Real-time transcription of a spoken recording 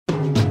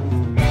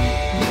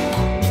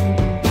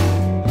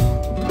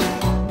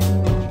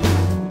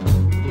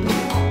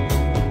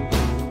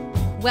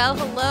Well,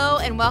 hello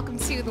and welcome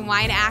to the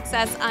Wine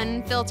Access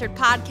Unfiltered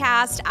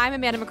podcast. I'm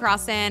Amanda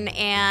McCrossin,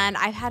 and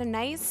I've had a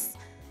nice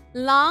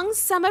long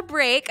summer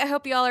break. I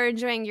hope you all are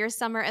enjoying your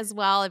summer as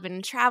well. I've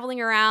been traveling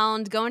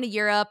around, going to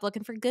Europe,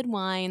 looking for good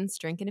wines,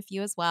 drinking a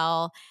few as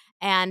well.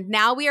 And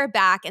now we are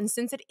back. And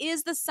since it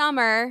is the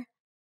summer,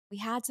 we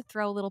had to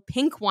throw a little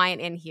pink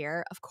wine in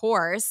here, of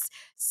course.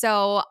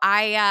 So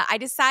I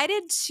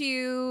decided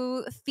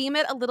to theme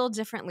it a little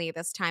differently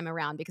this time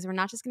around because we're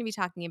not just going to be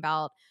talking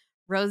about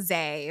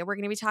rosé. We're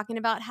going to be talking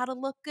about how to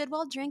look good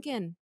while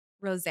drinking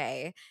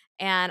rosé.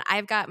 And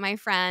I've got my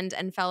friend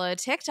and fellow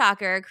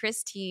TikToker,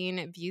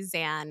 Christine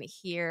Buzan,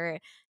 here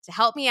to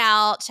help me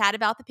out, chat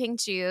about the pink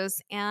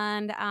juice,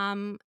 and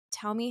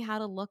tell me how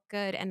to look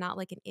good and not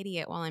like an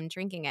idiot while I'm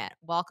drinking it.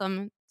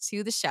 Welcome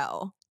to the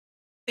show.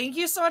 Thank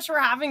you so much for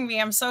having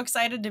me. I'm so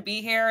excited to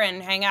be here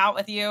and hang out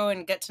with you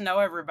and get to know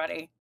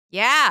everybody.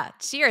 Yeah.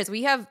 Cheers.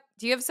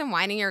 Do you have some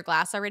wine in your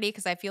glass already?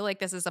 Because I feel like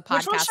this is a podcast.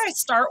 Which one should I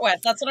start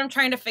with? That's what I'm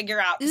trying to figure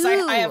out because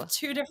I have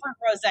two different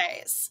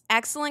rosés.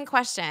 Excellent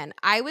question.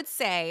 I would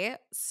say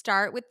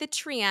start with the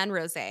Triennes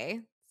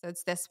Rosé. So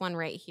it's this one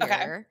right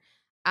here.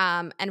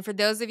 Okay. And for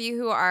those of you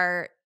who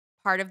are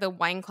part of the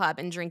wine club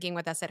and drinking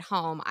with us at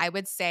home, I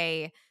would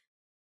say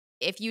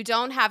if you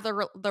don't have the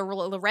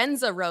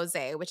Lorenza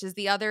Rosé, which is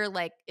the other,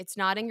 like, it's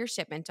not in your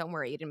shipment. Don't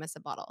worry, you didn't miss a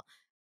bottle.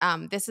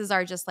 This is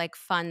our just like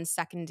fun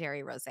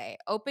secondary rosé.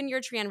 Open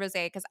your Triennes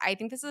Rosé because I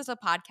think this is a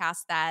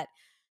podcast that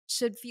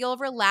should feel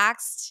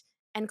relaxed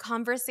and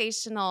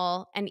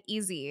conversational and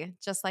easy,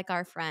 just like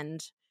our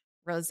friend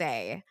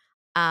Rosé.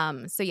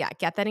 So yeah,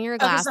 get that in your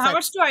glass. Okay, so how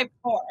much do I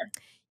pour?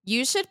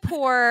 You should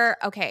pour.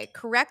 Okay,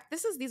 correct.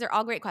 These are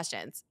all great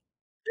questions.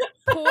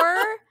 Pour.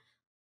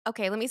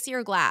 Okay, let me see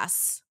your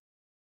glass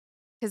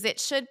because it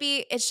should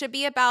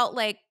be about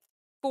like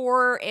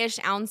 4-ish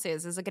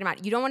ounces is a good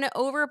amount. You don't want to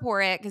over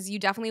pour it because you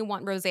definitely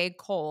want rosé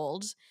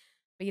cold,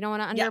 but you don't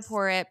want to under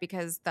pour it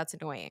because that's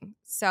annoying.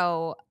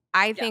 So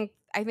I think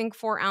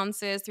 4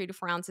 ounces, 3 to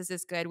 4 ounces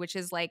is good, which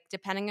is like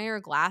depending on your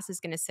glass is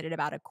going to sit at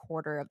about a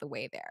quarter of the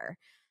way there.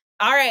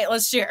 All right,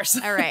 let's cheers.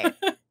 All right.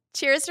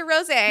 Cheers to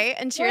rosé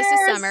and cheers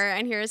to summer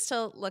and here's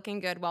to looking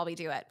good while we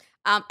do it.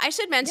 I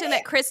should mention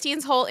that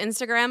Christine's whole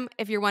Instagram,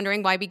 if you're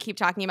wondering why we keep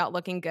talking about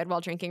looking good while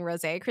drinking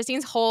rosé,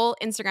 Christine's whole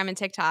Instagram and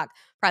TikTok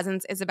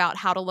presence is about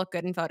how to look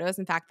good in photos.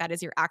 In fact, that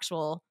is your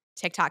actual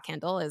TikTok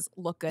handle is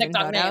look good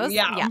TikTok in photos. Name,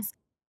 yeah. Yes.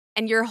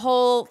 And your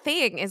whole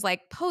thing is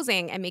like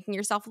posing and making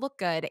yourself look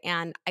good.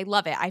 And I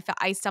love it.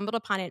 I stumbled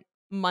upon it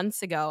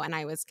months ago and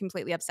I was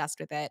completely obsessed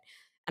with it.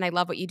 And I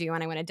love what you do.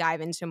 And I want to dive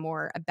into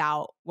more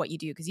about what you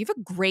do because you have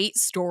a great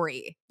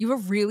story. You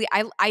have a really,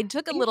 I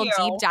took a little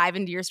deep dive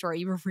into your story.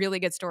 You have a really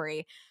good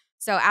story.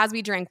 So as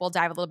we drink, we'll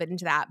dive a little bit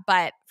into that.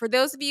 But for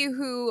those of you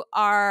who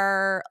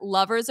are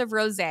lovers of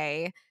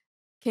rosé,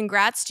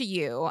 congrats to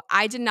you.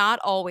 I did not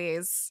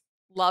always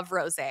love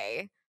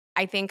rosé.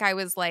 I think I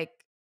was like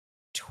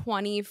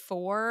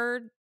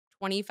 24,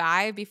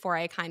 25 before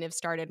I kind of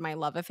started my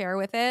love affair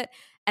with it.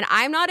 And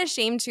I'm not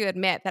ashamed to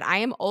admit that I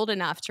am old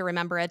enough to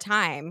remember a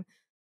time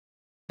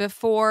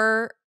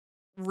before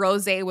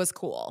rosé was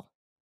cool.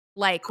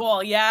 Like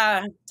cool,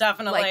 yeah,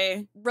 definitely.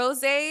 Like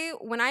rosé,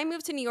 when I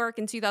moved to New York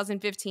in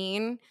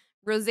 2015,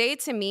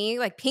 rosé to me,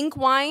 like pink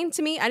wine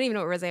to me, I didn't even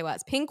know what rosé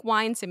was. Pink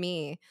wine to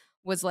me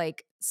was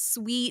like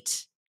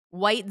sweet,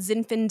 white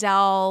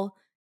Zinfandel,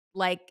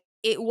 like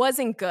it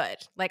wasn't good.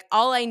 Like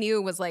all I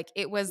knew was like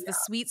it was the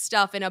sweet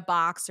stuff in a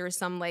box or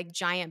some like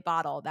giant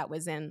bottle that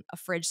was in a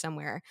fridge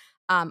somewhere.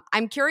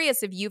 I'm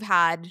curious if you've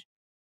had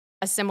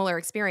a similar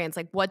experience.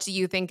 Like, what do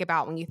you think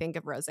about when you think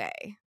of rosé?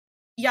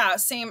 Yeah,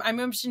 same. I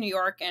moved to New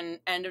York in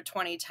end of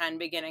 2010,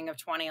 beginning of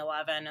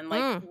 2011. And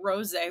like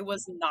rosé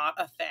was not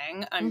a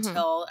thing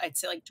until I'd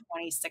say like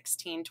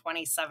 2016,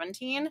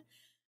 2017.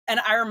 And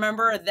I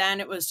remember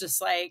then it was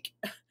just like,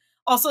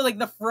 also like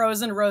the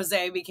frozen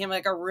rosé became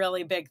like a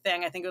really big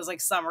thing. I think it was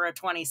like summer of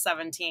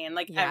 2017.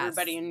 Like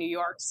everybody in New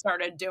York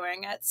started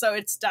doing it. So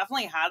it's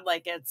definitely had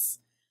like its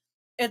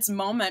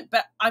moment.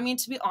 But I mean,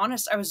 to be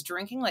honest, I was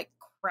drinking like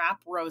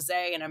crap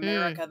rosé in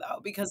America though,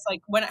 because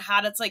like when it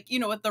had its like, you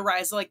know, with the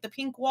rise of like the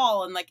pink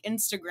wall and like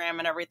Instagram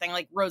and everything,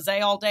 like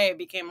rosé all day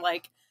became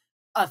like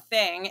a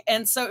thing.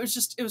 And so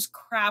it was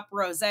crap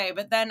rosé.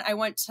 But then I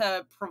went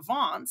to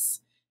Provence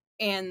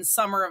in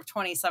summer of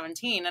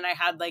 2017 and I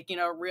had like, you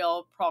know,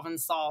 real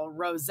Provençal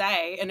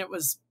rosé and it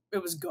was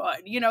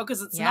good, you know,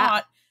 because it's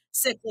not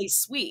sickly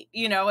sweet,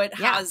 you know, it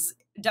has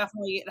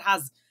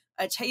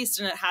a taste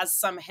and it has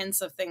some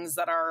hints of things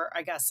that are,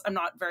 I guess, I'm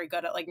not very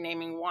good at like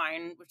naming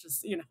wine, which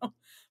is, you know,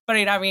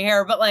 funny to have me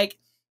here, but like,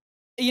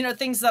 you know,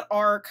 things that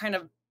are kind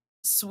of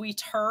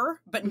sweeter,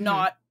 but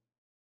not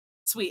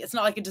sweet. It's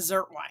not like a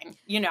dessert wine,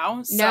 you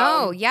know? So,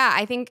 no, yeah.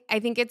 I think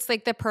it's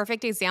like the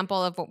perfect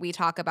example of what we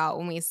talk about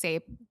when we say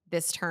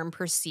this term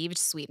perceived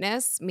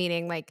sweetness,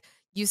 meaning like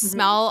you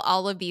smell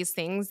all of these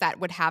things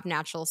that would have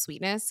natural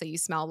sweetness. So you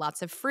smell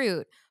lots of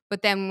fruit,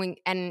 But then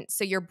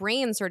so your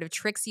brain sort of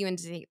tricks you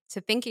into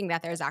thinking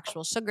that there's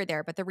actual sugar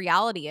there. But the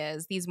reality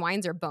is these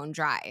wines are bone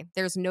dry.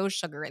 There's no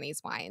sugar in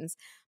these wines.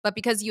 But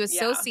because you Yeah.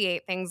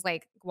 associate things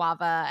like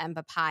guava and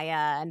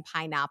papaya and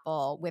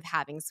pineapple with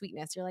having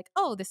sweetness, you're like,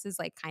 oh, this is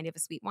like kind of a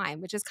sweet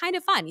wine, which is kind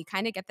of fun. You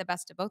kind of get the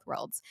best of both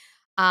worlds.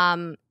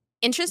 Yeah.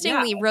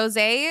 Interestingly,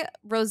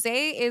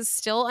 rosé is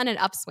still on an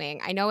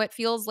upswing. I know it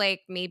feels like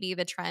maybe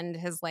the trend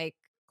has like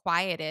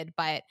quieted,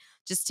 but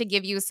just to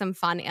give you some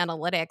fun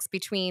analytics,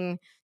 between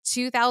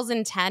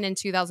 2010 and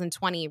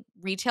 2020,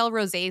 retail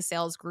rosé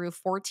sales grew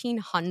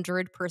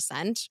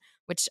 1,400%,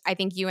 which I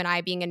think you and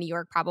I, being in New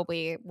York,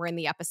 probably were in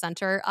the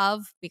epicenter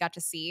of. We got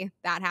to see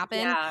that happen.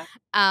 Yeah.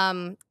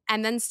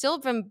 And then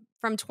still from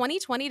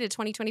 2020 to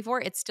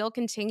 2024, it's still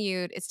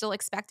continued. It's still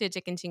expected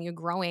to continue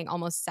growing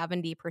almost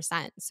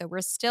 70%. So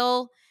we're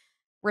still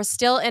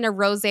in a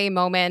rosé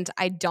moment.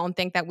 I don't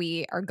think that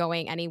we are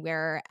going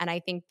anywhere. And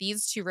I think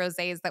these two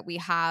rosés that we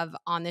have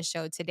on the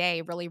show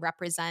today really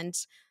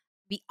represent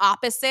the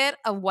opposite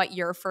of what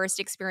your first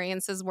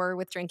experiences were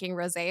with drinking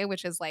rosé,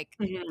 which is like,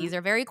 these are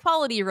very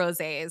quality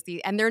rosés,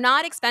 and they're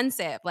not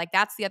expensive. Like,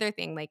 that's the other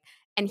thing. Like,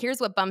 and here's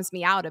what bums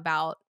me out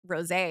about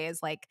rosé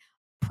is like,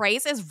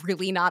 price is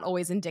really not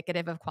always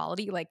indicative of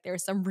quality. Like,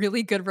 there's some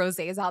really good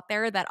rosés out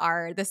there that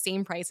are the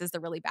same price as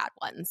the really bad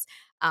ones.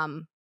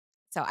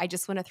 So I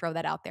just want to throw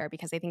that out there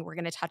because I think we're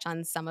going to touch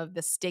on some of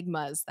the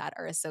stigmas that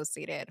are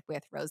associated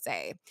with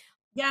rosé.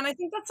 Yeah, and I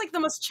think that's like the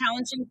most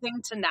challenging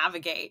thing to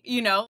navigate,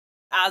 you know,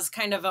 as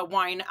kind of a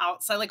wine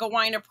outside, like a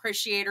wine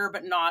appreciator,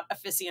 but not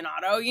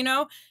aficionado, you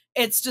know?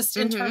 It's just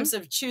in terms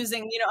of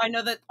choosing, you know, I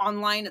know that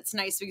online it's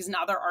nice because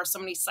now there are so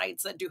many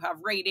sites that do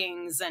have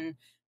ratings and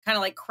kind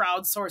of like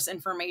crowdsource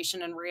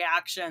information and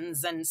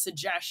reactions and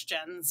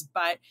suggestions,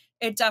 but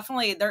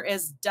there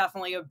is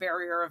definitely a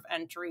barrier of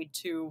entry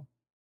to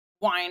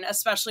wine,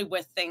 especially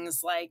with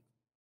things like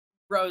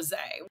rosé.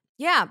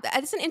 Yeah,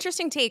 that's an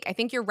interesting take. I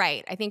think you're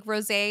right. I think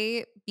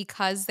rosé,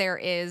 because there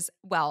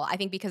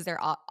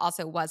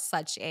also was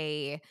such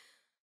a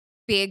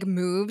big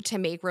move to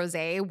make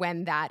rosé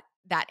when that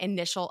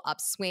initial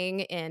upswing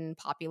in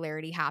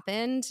popularity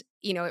happened.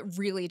 You know, it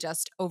really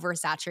just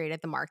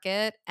oversaturated the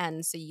market,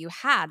 and so you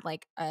had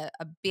like a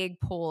big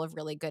pool of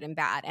really good and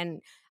bad.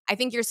 And I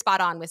think you're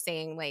spot on with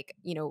saying, like,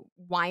 you know,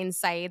 wine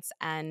sites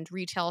and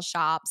retail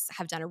shops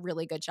have done a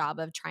really good job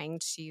of trying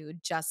to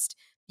just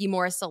be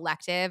more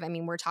selective. I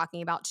mean, we're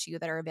talking about two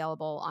that are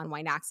available on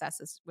Wine Access,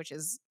 which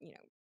is, you know,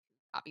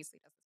 obviously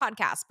does this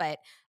podcast, but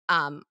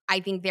I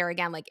think there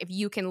again, like, if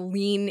you can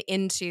lean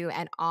into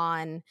and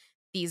on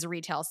these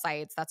retail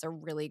sites, that's a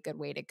really good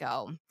way to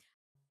go.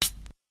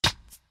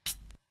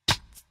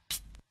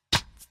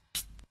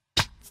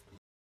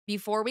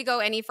 Before we go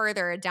any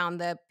further down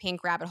the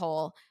pink rabbit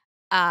hole,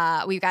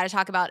 we've got to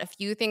talk about a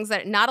few things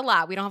that, not a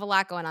lot. We don't have a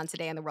lot going on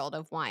today in the world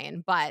of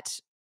wine, but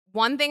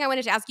one thing I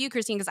wanted to ask you,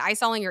 Christine, because I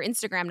saw on your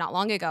Instagram not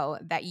long ago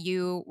that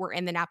you were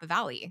in the Napa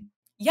Valley.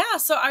 Yeah,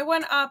 so I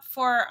went up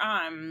for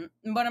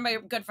one of my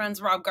good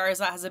friends, Rob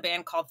Garza, has a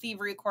band called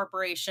Thievery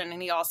Corporation,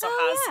 and he also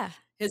has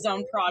his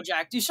own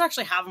project. You should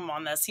actually have him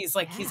on this. He's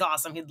he's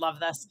awesome. He'd love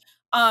this.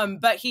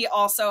 But he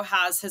also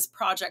has his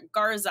project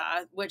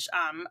Garza, which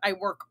I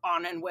work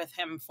on and with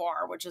him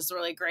for, which is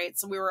really great.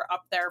 So we were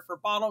up there for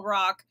Bottle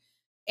Rock,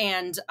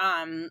 and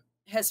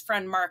his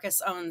friend Marcus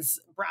owns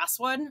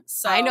Brasswood.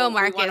 So I know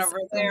Marcus we went over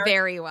there.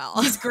 Very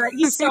well. He's great.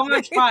 He's so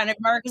much fun. If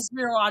Marcus, if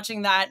you're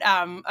watching that,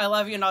 I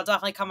love you, and I'll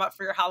definitely come up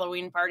for your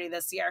Halloween party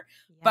this year.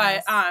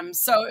 Yes. But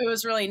so it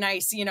was really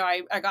nice. You know,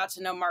 I got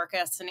to know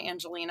Marcus and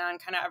Angelina and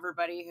kind of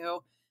everybody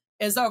who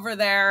is over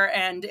there,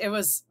 and it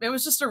was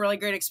just a really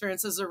great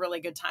experience. It was a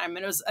really good time,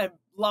 and it was a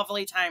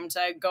lovely time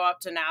to go up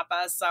to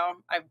Napa. So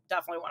I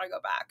definitely want to go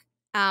back.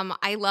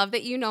 I love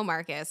that you know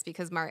Marcus,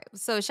 because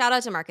so shout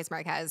out to Marcus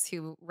Marquez,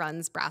 who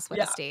runs Brasswood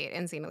Estate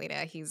in St.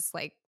 Anita. He's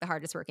like the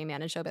hardest working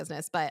man in show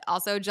business, but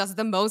also just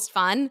the most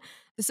fun.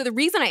 So the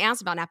reason I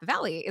asked about Napa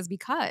Valley is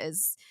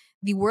because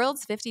the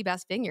world's 50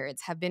 best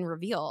vineyards have been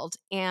revealed,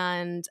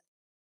 and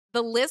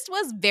the list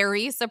was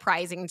very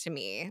surprising to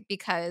me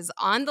because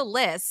on the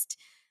list,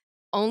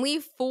 only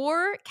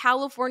 4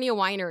 California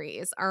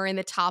wineries are in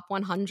the top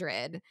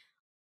 100.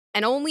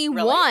 And only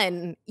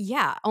one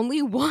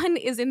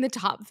is in the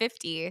top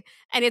 50,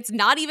 and it's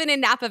not even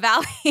in Napa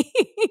Valley.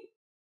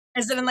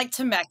 Is it in like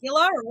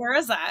Temecula, or where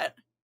is that?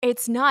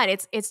 It's not.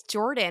 It's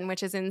Jordan,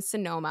 which is in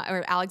Sonoma,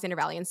 or Alexander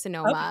Valley in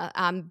Sonoma.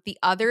 Okay. The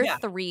other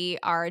 3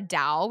 are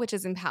Dow, which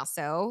is in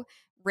Paso,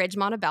 Ridge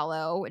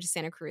Montebello, which is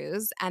Santa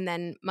Cruz, and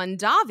then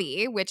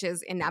Mondavi, which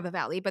is in Napa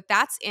Valley, but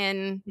that's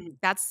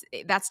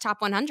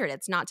top 100.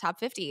 It's not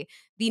top 50.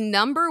 The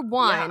number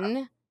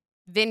 1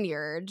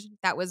 vineyard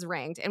that was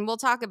ranked, and we'll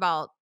talk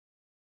about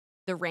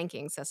the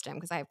ranking system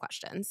because I have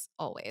questions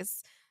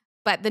always,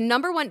 but the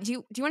number 1, do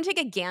you want to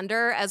take a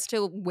gander as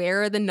to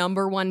where the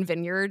number 1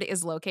 vineyard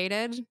is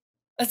located?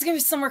 It's gonna be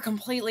somewhere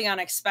completely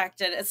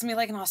unexpected. It's gonna be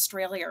like in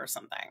Australia or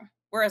something.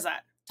 Where is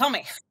that? Tell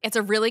me. It's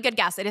a really good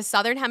guess. It is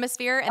Southern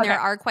Hemisphere, and there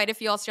are quite a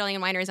few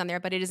Australian wineries on there,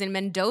 but it is in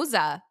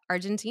Mendoza,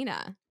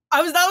 Argentina.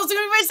 That was gonna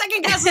be my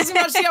second guess.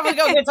 I was gonna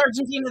go, it's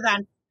Argentina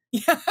then.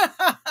 Yeah.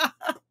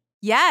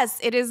 Yes,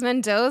 it is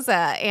Mendoza.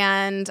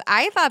 And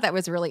I thought that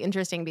was really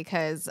interesting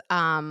because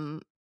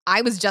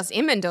I was just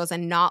in Mendoza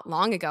not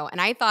long ago, and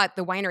I thought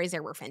the wineries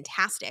there were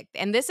fantastic.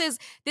 And this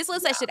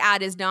list, I should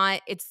add, is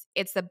not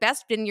it's the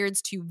best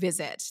vineyards to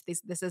visit.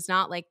 This is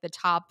not like the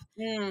top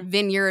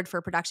vineyard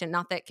for production.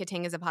 Not that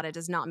Catania Zapata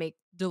does not make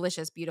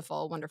delicious,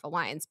 beautiful, wonderful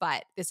wines,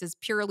 but this is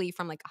purely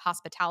from like a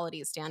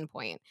hospitality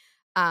standpoint.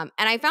 And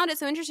I found it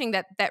so interesting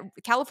that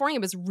California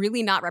was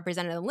really not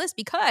represented on the list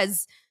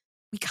because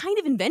we kind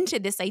of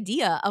invented this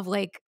idea of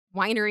like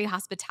winery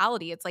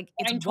hospitality. It's like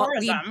it's Wine what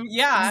we tourism.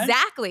 Yeah.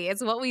 exactly.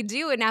 It's what we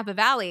do in Napa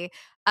Valley.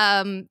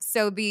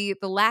 So the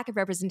lack of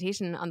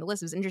representation on the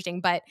list was interesting,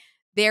 but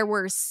there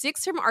were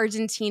 6 from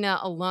Argentina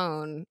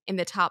alone in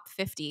the top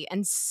 50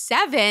 and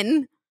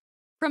 7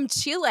 from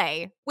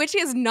Chile, which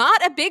is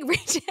not a big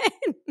region.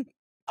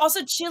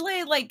 Also,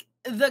 Chile, like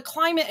the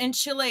climate in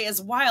Chile is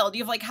wild.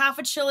 You have like half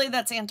of Chile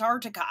that's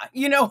Antarctica.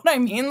 You know what I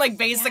mean? Like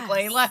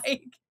basically,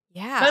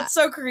 Yes. like that's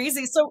so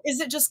crazy. So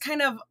is it just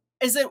kind of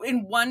is it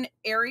in one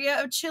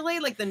area of Chile,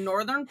 like the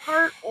northern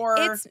part,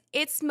 or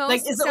it's most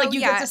like is it so, like you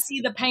get to see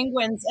the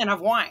penguins and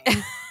have wine?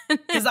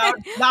 Because that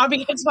would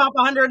be a top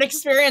 100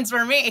 experience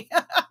for me.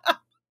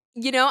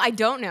 You know, I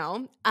don't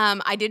know.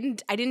 I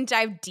didn't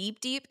dive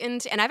deep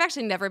into, and I've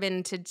actually never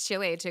been to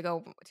Chile to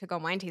go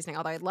wine tasting,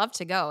 although I'd love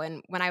to go.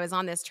 And when I was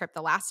on this trip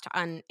the last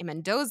in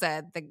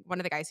Mendoza, one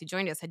of the guys who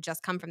joined us had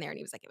just come from there, and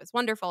he was like, "It was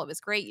wonderful. It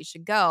was great. You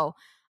should go."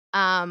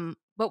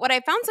 But what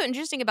I found so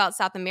interesting about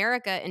South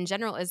America in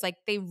general is like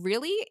they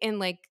really in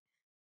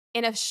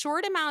a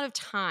short amount of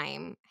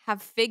time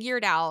have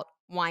figured out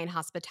wine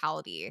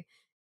hospitality.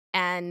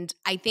 And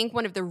I think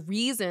one of the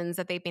reasons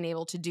that they've been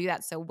able to do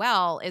that so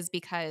well is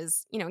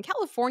because, you know, in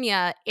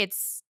California,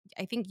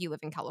 I think you live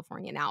in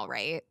California now,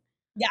 right?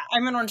 Yeah,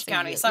 I'm in Orange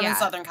County, so I'm in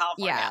Southern Yeah.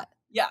 California.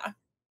 Yeah.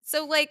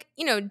 So, like,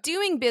 you know,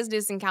 doing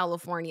business in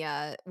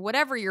California,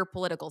 whatever your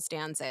political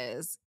stance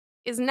is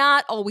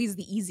not always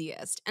the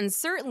easiest. And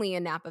certainly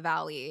in Napa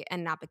Valley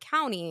and Napa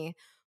County,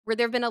 where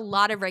there have been a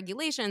lot of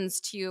regulations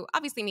to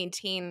obviously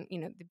maintain, you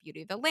know, the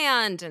beauty of the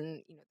land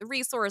and, you know, the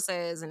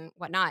resources and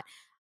whatnot.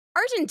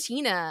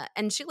 Argentina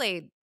and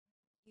Chile,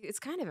 it's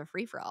kind of a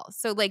free for all.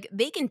 So like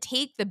they can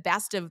take the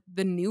best of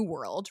the new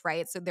world,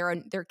 right? So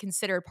they're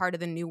considered part of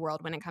the new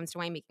world when it comes to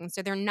winemaking.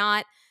 So they're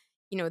not,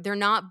 you know, they're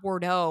not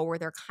Bordeaux where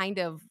they're kind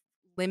of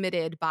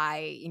limited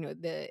by, you know,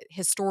 the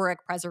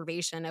historic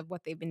preservation of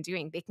what they've been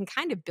doing. They can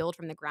kind of build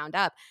from the ground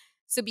up.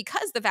 So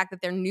because the fact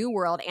that they're new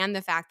world and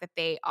the fact that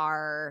they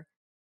are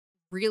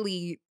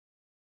really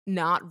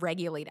not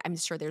regulated. I'm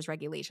sure there's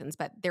regulations,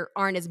 but there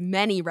aren't as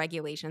many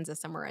regulations as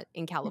somewhere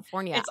in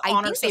California. It's I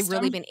honor think they've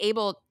really system. been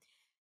able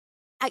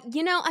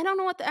you know, I don't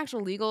know what the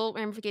actual legal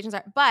ramifications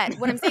are, but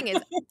what I'm saying is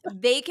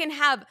they can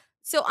have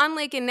so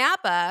unlike in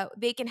Napa,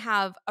 they can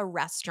have a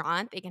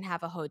restaurant, they can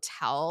have a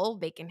hotel,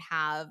 they can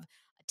have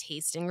a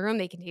tasting room,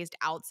 they can taste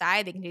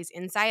outside, they can taste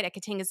inside. At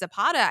Catania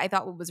Zapata, I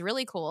thought what was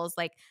really cool is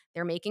like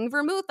they're making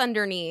vermouth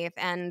underneath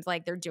and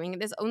like they're doing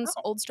it this own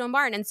Oh, old stone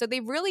barn. And so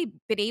they've really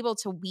been able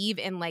to weave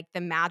in like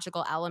the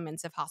magical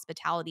elements of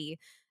hospitality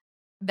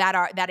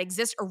that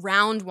exist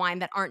around wine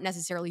that aren't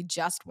necessarily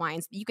just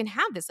wines. You can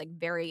have this like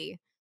very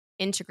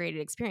integrated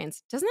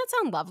experience. Doesn't that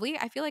sound lovely?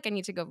 I feel like I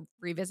need to go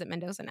revisit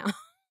Mendoza now.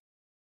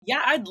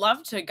 yeah, I'd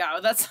love to go.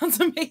 That sounds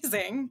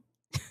amazing.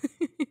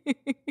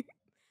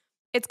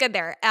 It's good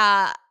there.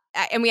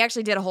 And we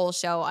actually did a whole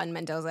show on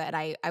Mendoza, and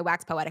I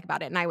waxed poetic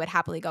about it, and I would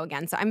happily go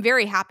again. So I'm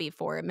very happy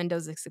for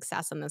Mendoza's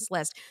success on this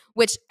list,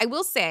 which I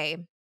will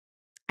say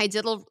I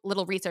did a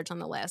little research on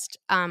the list.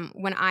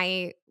 When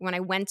I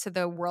went to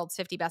the World's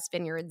 50 Best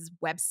Vineyards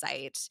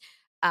website,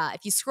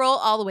 if you scroll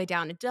all the way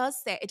down, it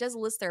does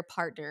list their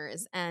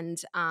partners,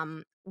 and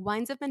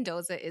Wines of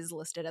Mendoza is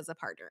listed as a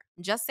partner.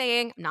 Just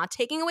saying, I'm not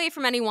taking away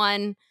from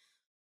anyone,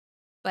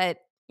 but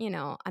you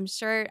know, I'm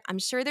sure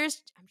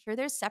there's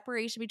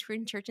separation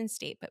between church and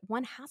state, but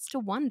one has to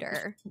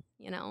wonder,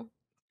 you know.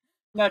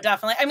 No,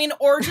 definitely. I mean,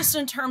 or just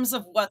in terms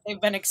of what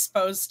they've been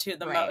exposed to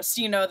the Right. most.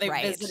 You know, they've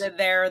Right. visited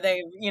there.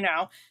 They've, you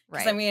know,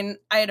 because I Right. mean,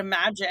 I'd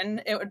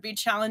imagine it would be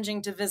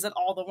challenging to visit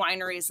all the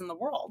wineries in the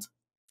world.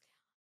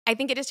 I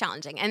think it is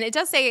challenging. And it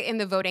does say in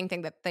the voting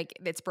thing that like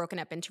it's broken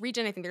up into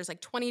region. I think there's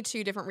like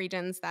 22 different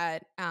regions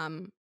that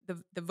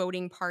the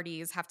voting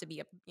parties have to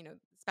be, you know,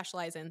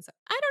 specialize in. So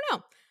I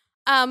don't know.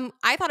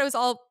 I thought it was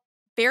all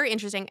very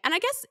interesting. And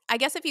I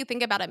guess if you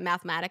think about it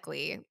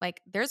mathematically, like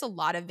there's a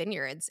lot of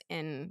vineyards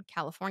in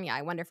California.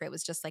 I wonder if it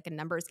was just like a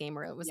numbers game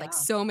where it was like Yeah.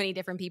 so many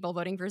different people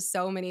voting for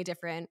so many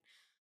different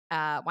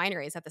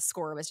wineries that the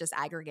score was just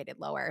aggregated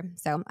lower.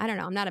 So I don't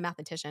know. I'm not a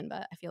mathematician,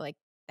 but I feel like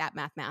that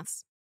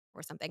maths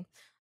or something.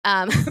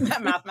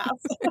 That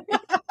math.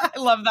 I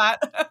love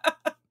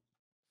that.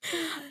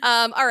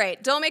 All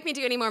right. Don't make me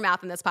do any more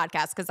math in this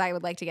podcast because I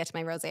would like to get to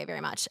my rosé very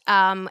much.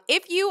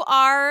 If you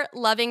are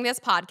loving this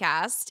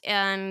podcast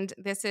and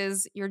this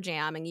is your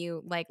jam and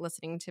you like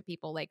listening to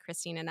people like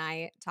Christine and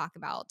I talk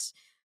about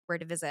where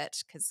to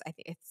visit, because I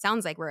think it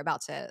sounds like we're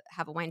about to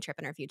have a wine trip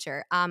in our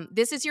future.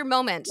 This is your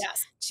moment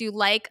Yes. to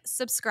like,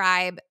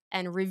 subscribe,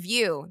 and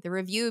review. The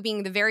review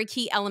being the very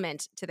key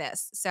element to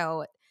this.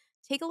 So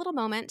take a little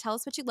moment, tell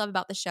us what you love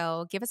about the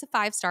show, give us a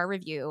 5-star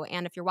review,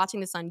 and if you're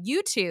watching this on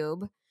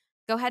YouTube,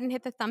 go ahead and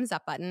hit the thumbs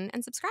up button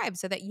and subscribe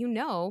so that you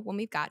know when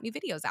we've got new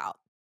videos out.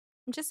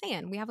 I'm just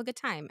saying, we have a good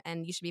time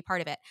and you should be a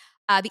part of it.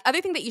 The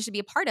other thing that you should be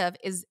a part of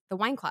is the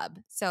wine club.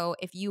 So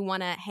if you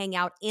want to hang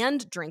out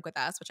and drink with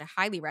us, which I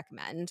highly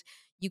recommend,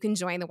 you can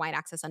join the Wine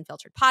Access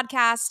Unfiltered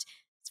podcast.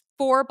 It's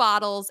 4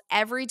 bottles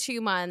every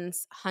 2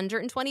 months,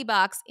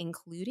 $120,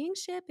 including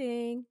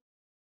shipping.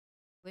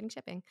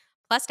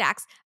 Plus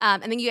tax.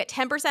 And then you get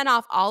 10%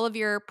 off all of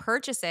your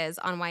purchases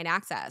on Wine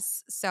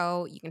Access.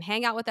 So you can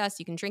hang out with us,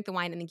 you can drink the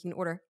wine, and then you can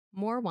order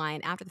more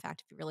wine after the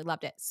fact if you really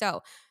loved it.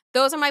 So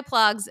those are my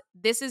plugs.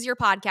 This is your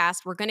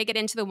podcast. We're going to get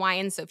into the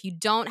wine. So if you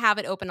don't have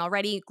it open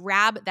already,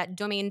 grab that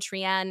Domaine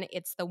Triennes.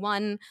 It's the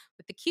one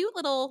with the cute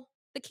little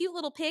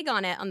pig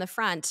on it on the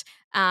front,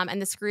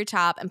 and the screw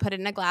top, and put it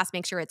in a glass.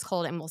 Make sure it's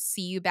cold, and we'll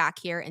see you back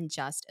here in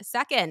just a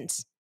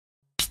second.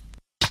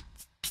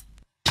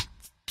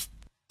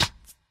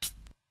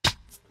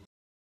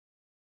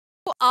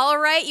 All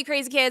right, you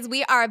crazy kids,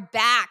 we are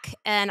back,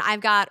 and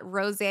I've got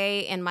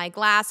rosé in my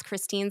glass.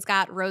 Christine's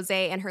got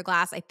rosé in her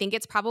glass. I think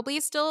it's probably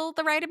still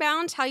the right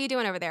amount. How you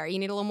doing over there? You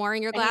need a little more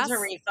in your glass? I need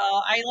to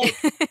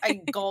refill.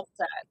 I gulped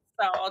it,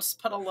 so I'll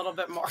just put a little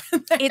bit more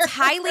in there. It's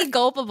highly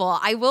gulpable.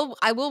 I will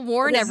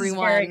warn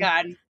everyone. This is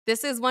very good.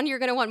 This is one you're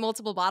going to want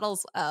multiple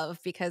bottles of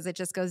because it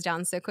just goes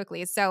down so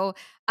quickly. So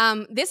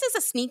this is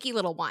a sneaky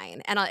little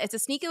wine, and it's a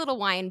sneaky little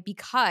wine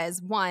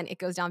because, one, it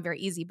goes down very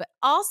easy, but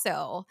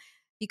also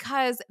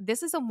because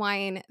this is a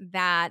wine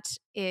that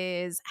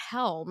is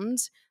helmed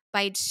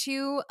by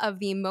 2 of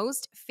the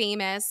most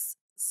famous,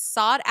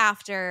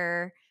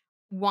 sought-after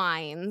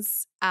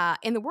wines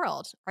in the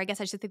world. Or I guess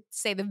I should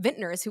say the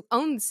vintners who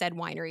own said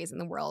wineries in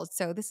the world.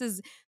 So this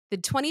is the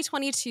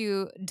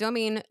 2022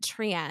 Domaine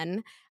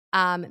Triennes.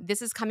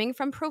 This is coming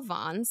from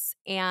Provence,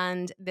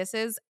 and this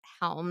is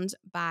helmed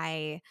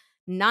by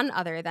none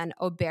other than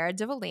Aubert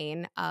de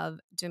Villaine of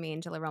Domaine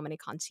de la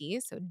Romanée-Conti,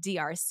 so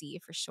DRC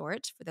for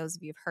short, for those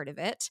of you who've heard of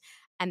it.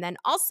 And then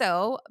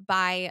also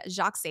by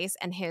Jacques Sayce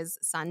and his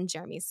son,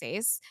 Jeremy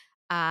Sayce,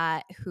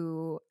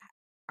 who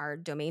are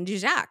Domaine du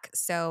Jacques.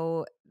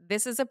 So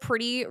this is a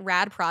pretty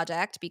rad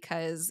project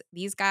because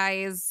these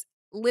guys,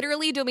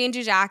 literally Domaine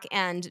du Jacques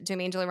and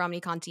Domaine de la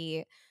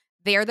Romanée-Conti,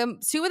 they are the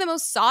 2 of the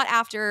most sought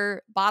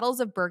after bottles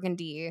of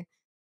Burgundy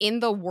in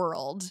the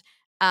world.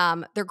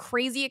 They're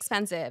crazy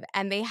expensive,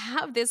 and they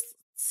have this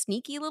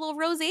sneaky little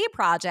rosé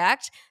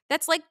project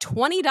that's like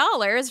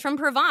 $20 from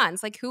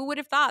Provence. Like, who would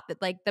have thought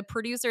that like the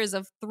producers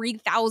of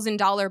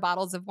 $3,000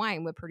 bottles of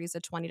wine would produce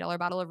a $20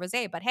 bottle of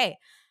rosé? But hey,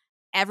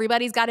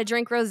 everybody's got to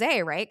drink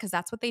rosé, right? Because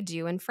that's what they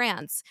do in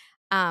France.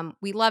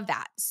 We love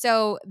that.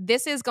 So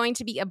this is going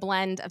to be a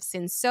blend of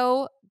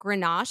Cinsault,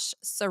 Grenache,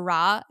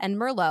 Syrah, and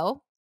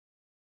Merlot.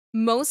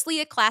 Mostly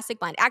a classic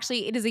blend.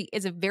 Actually, it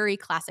is a very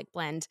classic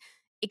blend,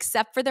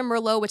 except for the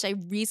Merlot, which I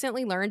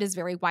recently learned is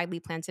very widely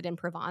planted in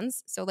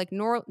Provence. So like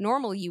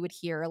normal you would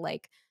hear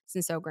like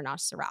Cinsault,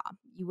 Grenache, Syrah.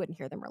 You wouldn't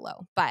hear the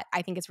Merlot, but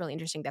I think it's really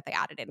interesting that they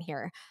added it in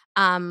here.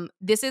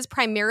 This is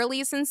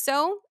primarily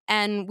Cinsault,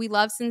 and we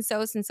love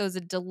Cinsault. Cinsault is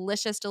a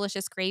delicious,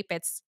 delicious grape.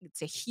 It's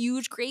a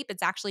huge grape.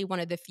 It's actually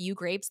one of the few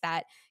grapes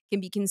that can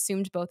be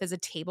consumed both as a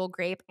table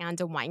grape and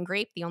a wine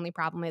grape. The only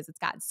problem is it's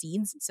got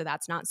seeds, so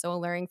that's not so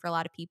alluring for a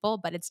lot of people,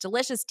 but it's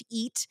delicious to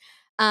eat.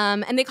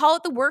 And they call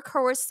it the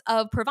workhorse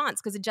of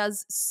Provence because it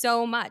does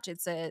so much.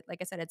 Like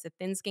I said, it's a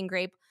thin skin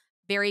grape,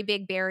 very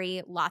big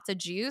berry, lots of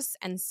juice.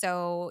 And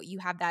so you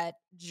have that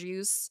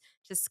juice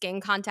to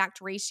skin contact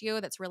ratio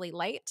that's really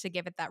light to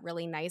give it that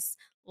really nice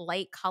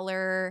light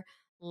color,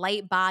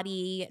 light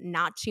body,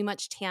 not too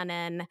much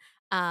tannin.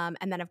 And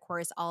then, of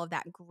course, all of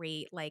that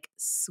great, like,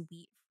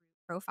 sweet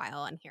fruit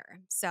profile in here.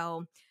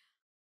 So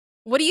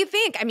what do you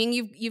think? I mean,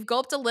 you've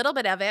gulped a little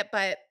bit of it,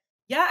 but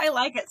yeah, I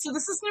like it. So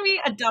this is going to be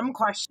a dumb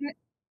question.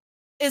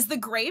 Is the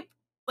grape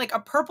like a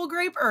purple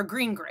grape or a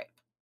green grape?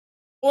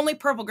 Only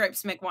purple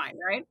grapes make wine,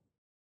 right?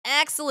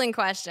 Excellent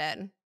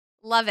question.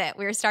 Love it.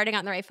 We were starting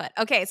on the right foot.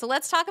 Okay, so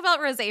let's talk about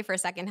rosé for a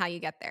second, how you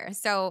get there.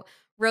 So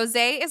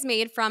rosé is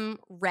made from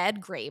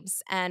red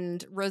grapes,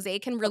 and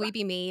rosé can really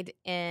be made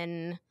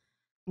in,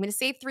 I'm going to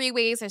say 3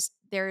 ways.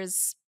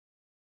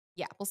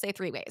 We'll say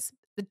 3 ways.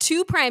 The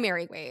 2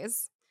 primary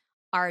ways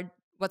are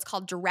what's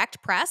called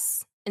direct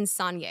press and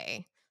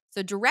saigné.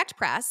 So direct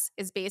press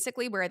is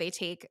basically where they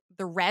take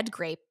the red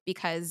grape,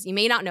 because you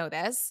may not know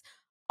this,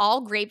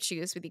 all grape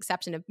juice, with the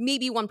exception of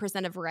maybe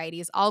 1% of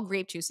varieties, all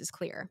grape juice is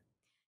clear.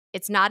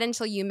 It's not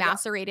until you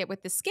macerate it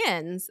with the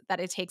skins that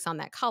it takes on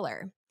that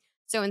color.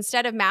 So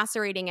instead of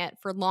macerating it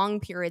for long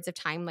periods of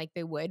time like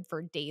they would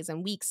for days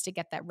and weeks to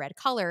get that red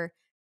color,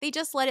 they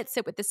just let it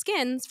sit with the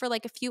skins for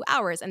like a few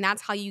hours. And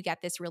that's how you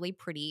get this really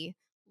pretty,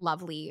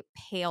 lovely,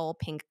 pale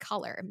pink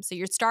color. So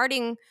you're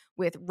starting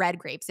with red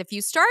grapes. If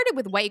you started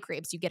with white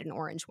grapes, you get an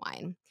orange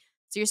wine.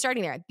 So you're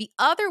starting there. The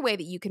other way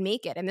that you can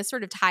make it, and this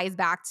sort of ties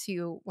back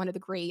to one of the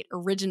great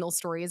original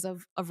stories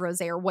of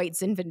rosé, or white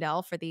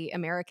Zinfandel for the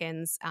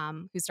Americans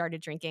who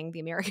started drinking the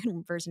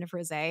American version of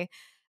rosé,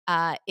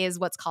 is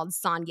what's called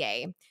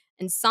Sangye.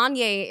 And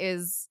Sangye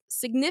is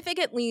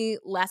significantly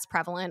less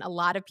prevalent. A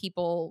lot of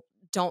people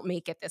don't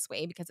make it this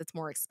way because it's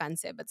more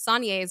expensive. But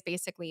Sangye is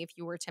basically if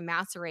you were to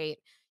macerate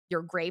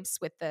your grapes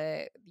with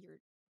you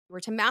were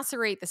to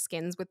macerate the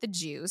skins with the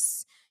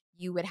juice,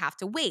 you would have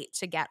to wait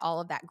to get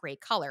all of that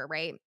great color,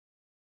 right?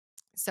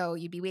 So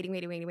you'd be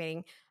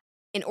waiting.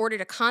 In order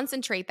to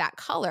concentrate that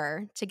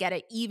color to get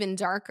it even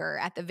darker,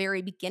 at the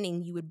very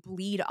beginning, you would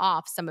bleed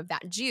off some of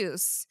that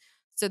juice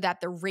so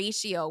that the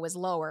ratio was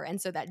lower. And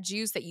so that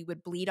juice that you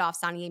would bleed off,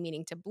 Sangye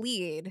meaning to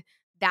bleed,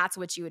 that's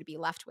what you would be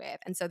left with.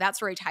 And so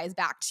that's where it ties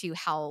back to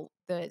how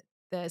the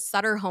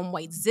Sutter Home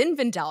White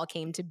Zinfandel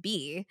came to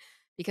be,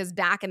 because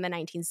back in the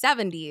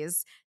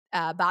 1970s,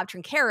 Bob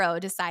Trinchero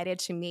decided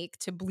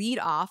to bleed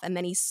off, and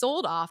then he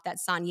sold off that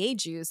Sangye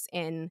juice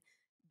in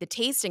the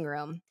tasting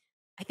room.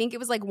 I think it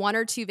was like 1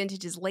 or 2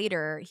 vintages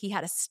later, he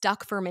had a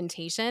stuck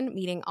fermentation,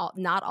 meaning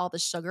not all the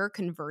sugar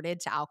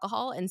converted to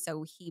alcohol. And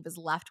so he was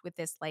left with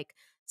this like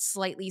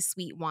slightly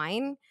sweet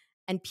wine,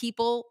 and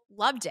people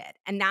loved it.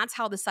 And that's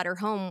how the Sutter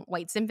Home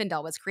White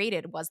Zinfandel was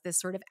created, was this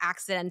sort of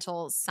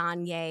accidental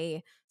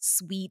Sangye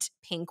sweet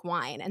pink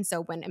wine. And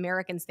so when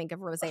Americans think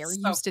of rosé, or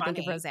That's so used to think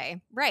of funny.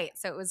 rosé, right?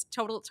 So it was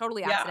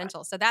totally Yeah.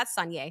 accidental. So that's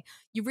Sangye.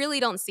 You really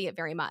don't see it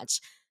very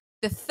much.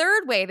 The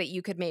third way that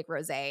you could make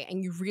rosé,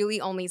 and you really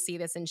only see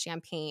this in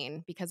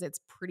Champagne because it's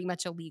pretty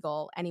much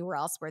illegal anywhere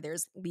else where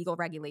there's legal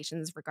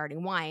regulations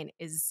regarding wine,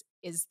 is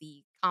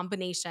the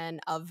combination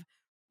of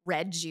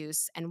red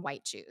juice and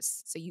white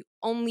juice. So you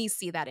only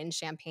see that in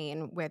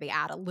Champagne, where they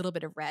add a little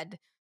bit of red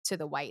to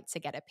the white to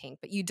get it pink.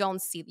 But you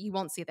won't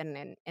see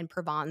that in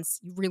Provence.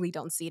 You really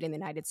don't see it in the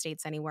United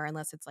States anywhere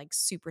unless it's like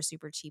super,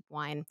 super cheap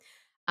wine.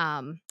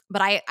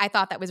 But I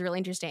thought that was really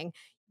interesting.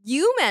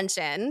 You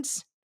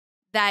mentioned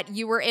that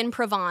you were in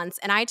Provence,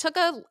 and I took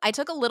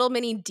a little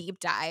mini deep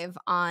dive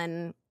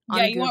on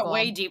Yeah, you went Google.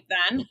 way deep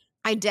then.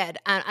 I did,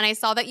 and I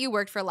saw that you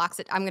worked for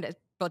L'Occitane. I'm gonna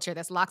butcher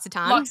this.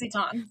 L'Occitane.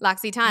 L'Occitane.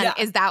 L'Occitane. Yeah.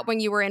 Is that when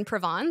you were in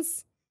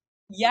Provence?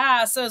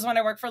 Yeah, so it was when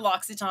I worked for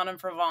L'Occitane in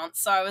Provence.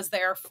 So I was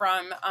there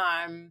from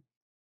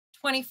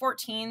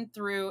 2014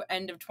 through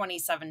end of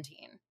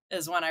 2017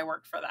 is when I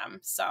worked for them.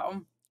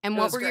 So And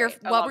what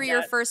were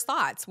your first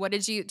thoughts? What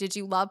did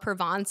you love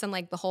Provence and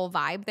like the whole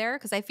vibe there?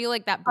 Because I feel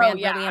like that brand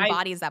really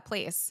embodies that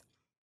place.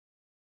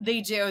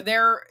 They do.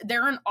 They're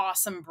an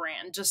awesome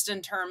brand, just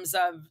in terms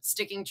of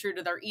sticking true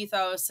to their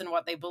ethos and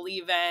what they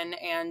believe in,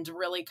 and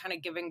really kind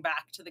of giving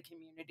back to the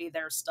community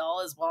there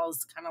still, as well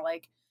as kind of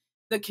like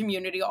the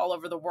community all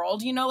over the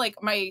world. You know,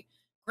 like my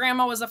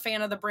grandma was a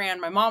fan of the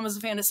brand, my mom was a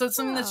fan of, so it's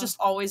something that's just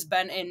always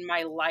been in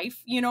my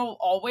life, you know,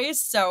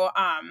 always. So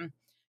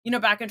you know,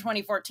 back in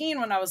 2014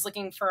 when I was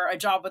looking for a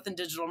job within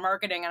digital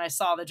marketing and I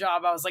saw the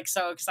job, I was like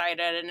so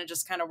excited, and it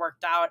just kind of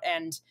worked out.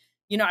 And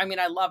you know, I mean,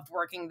 I loved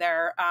working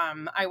there.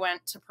 I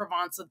went to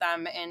Provence with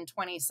them in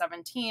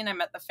 2017. I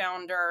met the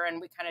founder,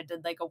 and we kind of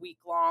did like a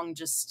week-long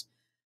just,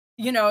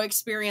 you know,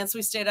 experience.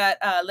 We stayed at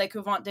Le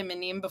Couvent de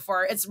Minimes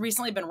before. It's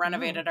recently been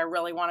renovated. I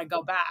really want to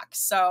go back.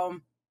 So,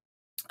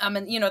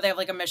 and you know, they have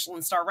like a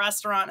Michelin star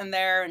restaurant in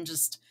there, and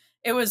just,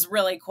 it was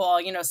really cool,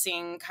 you know,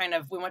 seeing kind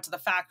of, we went to the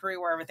factory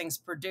where everything's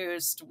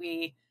produced.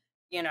 We,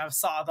 you know,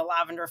 saw the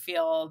lavender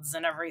fields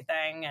and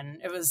everything.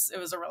 And it was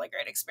a really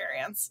great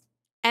experience.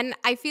 And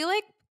I feel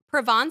like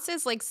Provence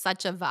is like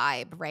such a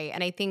vibe, right?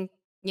 And I think,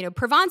 you know,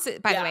 Provence,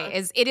 by the way,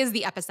 is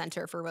the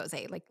epicenter for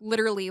rosé. Like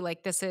literally,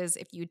 like this is,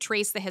 if you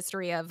trace the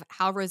history of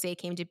how rosé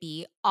came to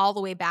be all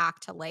the way back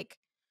to like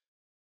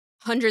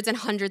hundreds and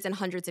hundreds and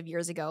hundreds of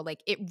years ago,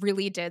 like it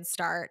really did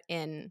start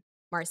in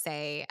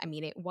Marseille. I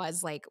mean, it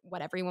was like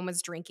what everyone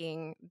was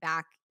drinking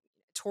back.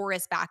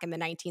 Tourists back in the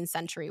 19th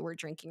century were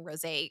drinking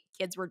rosé.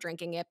 Kids were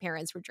drinking it.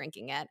 Parents were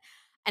drinking it.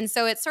 And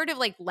so it sort of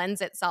like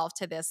lends itself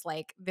to this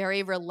like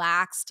very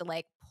relaxed,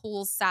 like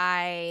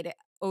poolside,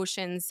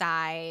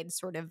 oceanside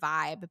sort of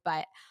vibe.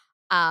 But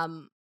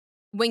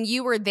when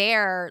you were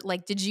there,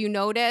 like, did you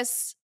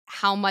notice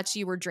how much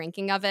you were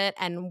drinking of it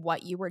and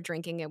what you were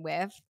drinking it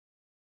with?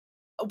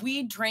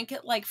 We drank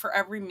it like for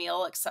every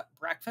meal except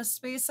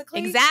breakfast, basically.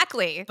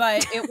 Exactly.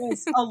 But it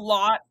was a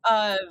lot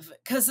of,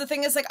 because the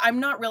thing is, like, I'm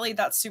not really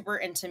that super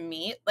into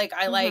meat. Like,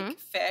 I like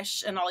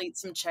fish and I'll eat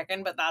some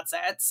chicken, but that's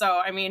it.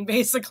 So, I mean,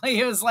 basically,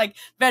 it was like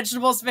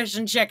vegetables, fish,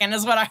 and chicken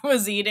is what I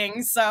was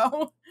eating.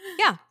 So,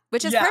 yeah,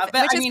 which is perfect.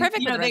 Which is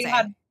perfect with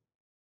rosé.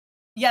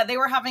 They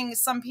were having,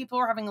 some people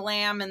were having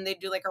lamb, and they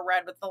do like a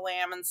red with the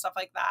lamb and stuff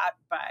like that.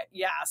 But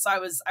yeah, so I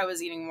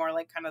was eating more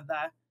like kind of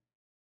the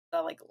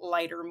like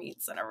lighter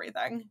meats and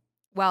everything.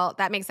 Well,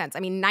 that makes sense.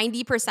 I mean,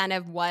 90%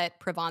 of what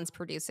Provence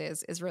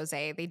produces is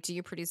rosé. They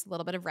do produce a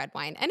little bit of red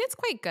wine, and it's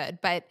quite good,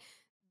 but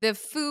the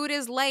food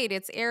is light,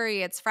 it's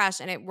airy, it's fresh,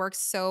 and it works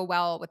so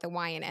well with the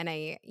wine. And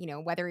you know,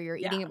 whether you're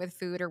eating it with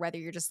food or whether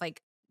you're just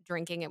like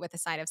drinking it with a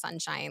side of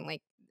sunshine,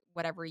 like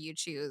whatever you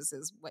choose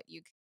is what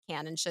you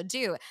can and should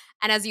do.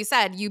 And as you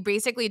said, you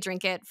basically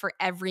drink it for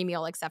every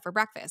meal except for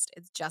breakfast.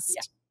 It's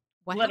just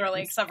what literally,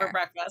 happens except for there.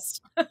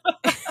 breakfast.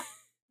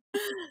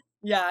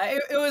 Yeah,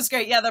 it was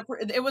great. Yeah,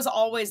 it was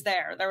always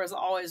there. There was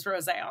always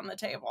rosé on the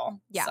table.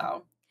 Yeah.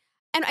 So,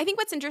 and I think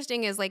what's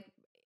interesting is like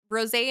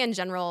rosé in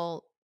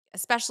general,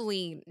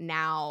 especially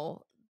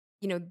now,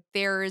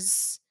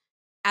 there's,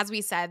 as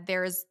we said,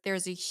 there's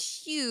a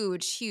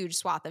huge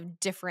swath of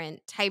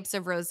different types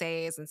of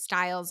rosés and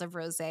styles of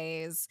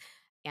rosés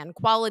and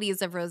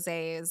qualities of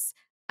rosés.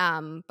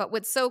 But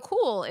what's so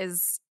cool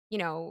is,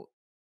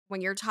 when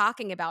you're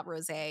talking about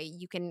rosé,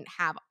 you can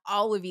have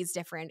all of these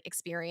different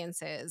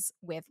experiences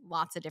with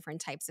lots of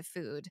different types of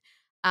food.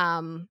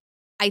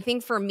 I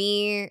think for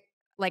me,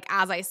 like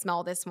as I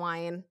smell this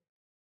wine,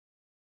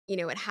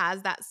 it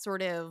has that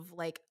sort of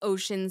like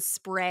ocean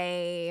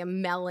spray,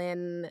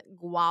 melon,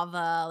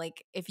 guava.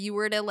 Like if you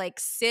were to like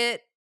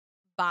sit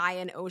by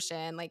an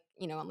ocean, like,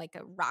 on like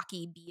a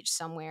rocky beach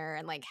somewhere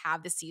and like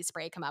have the sea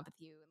spray come up with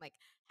you and like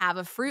have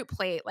a fruit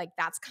plate, like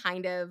that's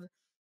kind of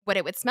what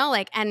it would smell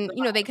like. And,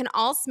 they can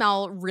all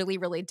smell really,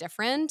 really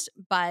different,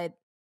 but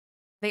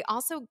they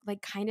also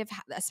like kind of,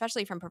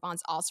 especially from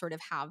Provence, all sort of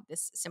have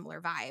this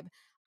similar vibe.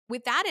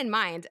 With that in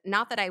mind,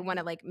 not that I want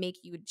to like make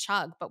you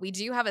chug, but we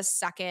do have a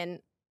second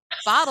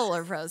bottle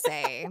of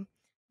rosé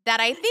that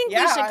I think we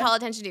should yeah, call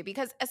attention to,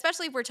 because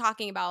especially if we're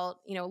talking about,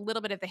 a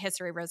little bit of the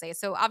history of rosé.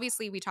 So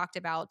obviously we talked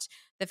about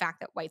the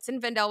fact that White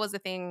Zinfandel was a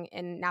thing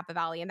in Napa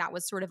Valley, and that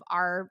was sort of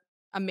our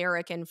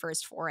American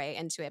first foray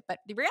into it. But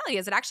the reality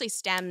is it actually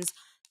stems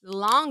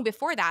long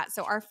before that.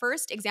 So our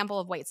first example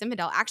of White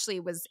Zinfandel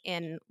actually was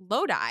in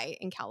Lodi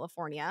in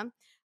California,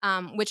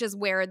 which is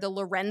where the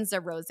Lorenza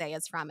rosé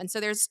is from. And so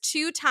there's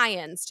two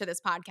tie-ins to this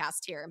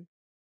podcast here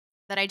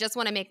that I just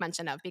want to make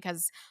mention of,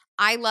 because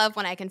I love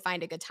when I can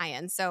find a good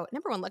tie-in. So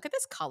number one, look at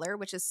this color,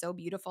 which is so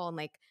beautiful and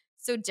like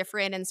so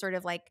different and sort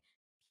of like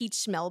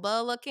peach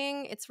melba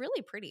looking. It's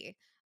really pretty.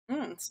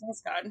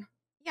 smells good.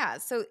 Yeah,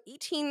 so I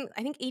think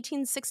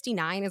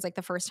 1869 is like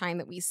the first time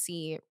that we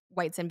see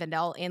White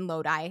Zinfandel in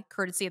Lodi,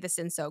 courtesy of the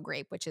Cinsault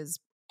grape, which is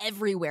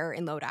everywhere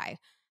in Lodi.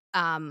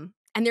 And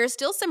there's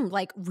still some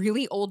like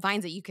really old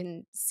vines that you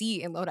can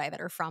see in Lodi that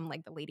are from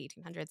like the late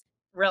 1800s.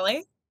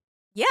 Really?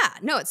 Yeah,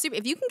 no, it's super.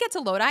 If you can get to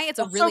Lodi, it's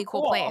a That's so really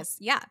cool cool. place.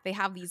 Yeah, they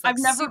have these like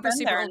I've never super, been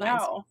super there. old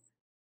vines. No.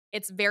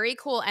 It's very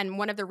cool, and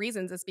one of the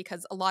reasons is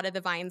because a lot of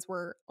the vines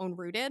were own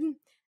rooted,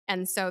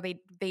 and so they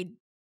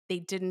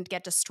didn't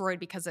get destroyed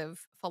because of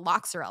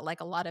phylloxera like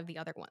a lot of the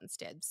other ones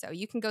did. So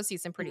you can go see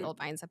some pretty old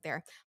vines up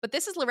there. But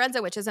this is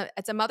Lorenza, which is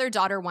it's a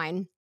mother-daughter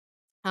wine.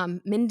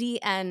 Mindy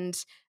and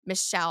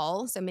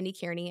Michelle, so Mindy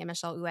Kearney and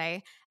Michelle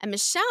Uwe, and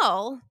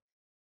Michelle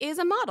is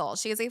a model.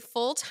 She is a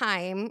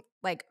full-time,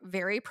 like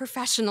very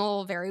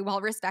professional, very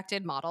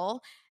well-respected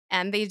model.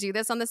 And they do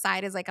this on the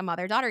side as like a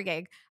mother-daughter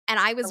gig. And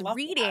I I was love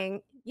that.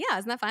 reading, yeah,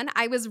 isn't that fun?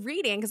 I was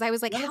reading because I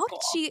was like, That is cool.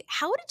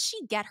 how did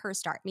she get her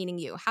start? Meaning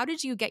you. How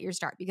did you get your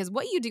start? Because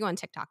what you do on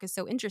TikTok is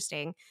so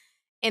interesting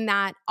in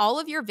that all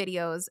of your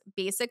videos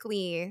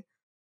basically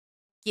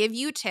give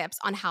you tips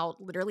on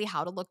literally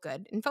how to look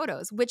good in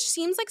photos, which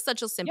seems like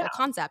such a simple Yeah.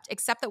 concept,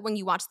 except that when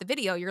you watch the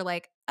video, you're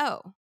like,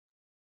 oh,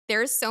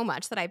 there's so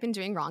much that I've been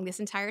doing wrong this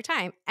entire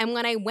time. And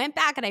when I went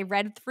back and I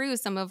read through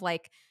some of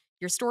like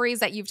your stories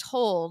that you've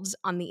told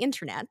on the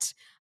internet,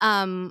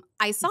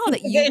 I saw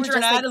that you The were just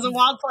like internet is a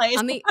wild place.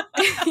 on the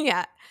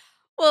yeah.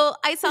 Well,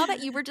 I saw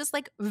that you were just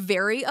like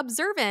very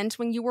observant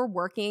when you were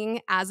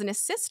working as an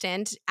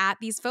assistant at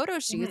these photo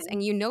shoots,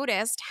 and you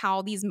noticed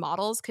how these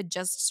models could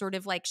just sort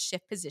of like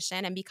shift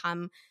position and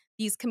become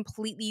these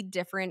completely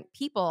different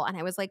people. And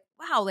I was like,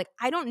 wow, like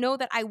I don't know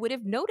that I would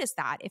have noticed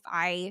that if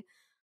I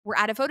were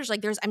at a photo shoot.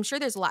 Like I'm sure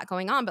there's a lot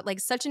going on, but like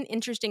such an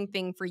interesting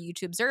thing for you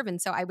to observe.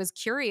 And so I was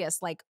curious,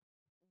 like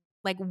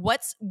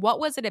what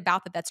was it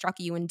about that struck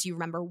you? And do you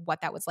remember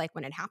what that was like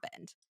when it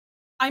happened?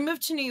 I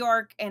moved to New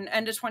York in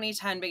end of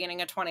 2010,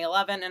 beginning of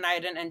 2011, and I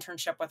had an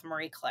internship with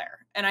Marie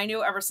Claire. And I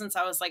knew ever since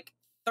I was like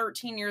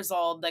 13 years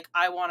old, like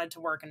I wanted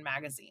to work in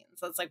magazines.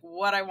 That's like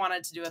what I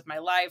wanted to do with my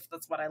life.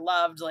 That's what I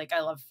loved. Like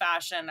I love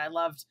fashion. I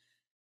loved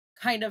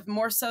kind of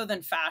more so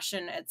than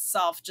fashion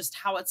itself, just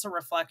how it's a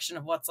reflection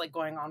of what's like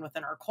going on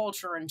within our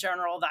culture in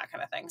general, that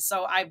kind of thing.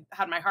 So I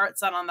had my heart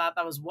set on that.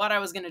 That was what I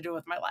was going to do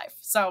with my life.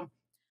 So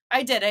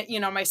I did it.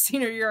 My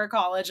senior year of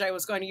college, I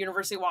was going to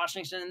University of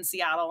Washington in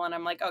Seattle, and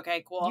I'm like,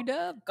 okay, cool.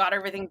 Got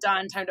everything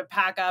done. Time to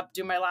pack up,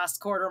 do my last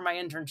quarter of my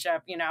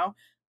internship.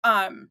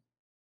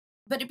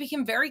 But it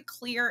became very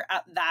clear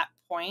at that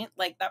point,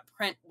 like that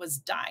print was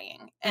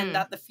dying and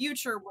that the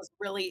future was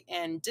really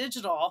in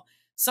digital.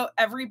 So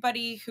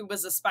everybody who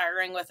was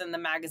aspiring within the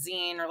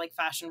magazine or like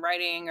fashion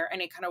writing or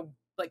any kind of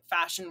like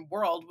fashion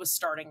world was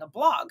starting a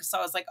blog. So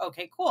I was like,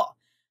 okay, cool.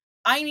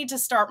 I need to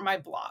start my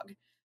blog.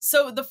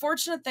 So the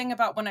fortunate thing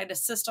about when I'd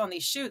assist on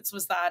these shoots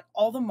was that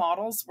all the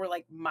models were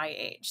like my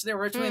age. They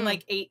were between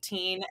like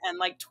 18 and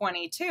like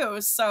 22.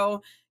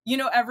 So, you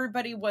know,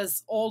 everybody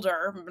was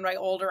older. By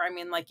older, I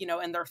mean like, you know,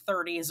 in their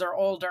 30s or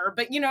older.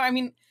 But, you know, I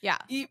mean, Yeah.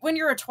 when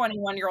you're a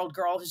 21-year-old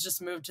girl who's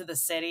just moved to the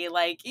city,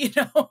 like, you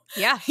know,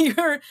 Yeah.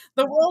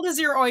 the world is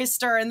your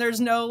oyster and there's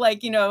no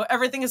like, you know,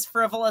 everything is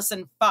frivolous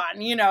and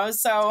fun, you know?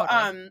 So,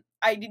 Totally.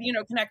 I did, you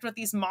know, connect with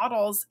these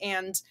models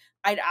and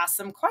I'd ask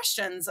them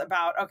questions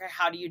about, okay,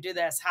 how do you do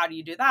this? How do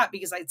you do that?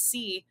 Because I'd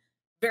see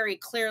very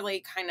clearly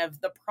kind of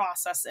the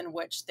process in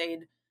which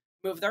they'd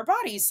move their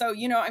bodies. So,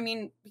 you know, I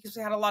mean, because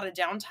we had a lot of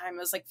downtime, it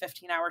was like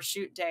 15-hour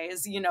shoot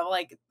days, you know,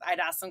 like I'd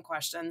ask them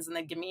questions and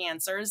they'd give me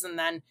answers. And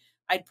then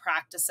I'd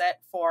practice it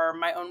for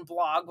my own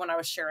blog when I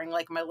was sharing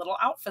like my little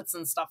outfits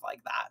and stuff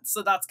like that.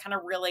 So that's kind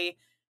of really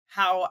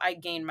how I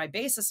gained my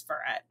basis for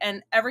it.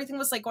 And everything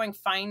was like going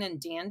fine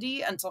and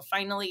dandy until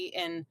finally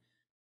in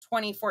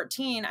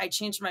 2014, I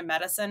changed my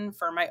medicine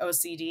for my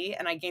OCD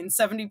and I gained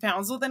 70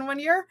 pounds within 1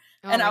 year.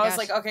 Oh And my I was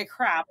gosh. like, okay,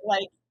 crap.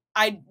 Like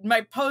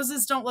my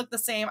poses don't look the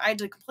same. I had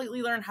to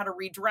completely learn how to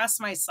redress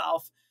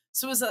myself.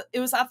 So it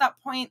was at that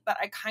point that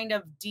I kind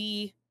of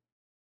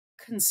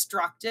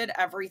constructed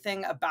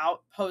everything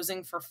about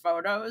posing for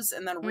photos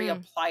and then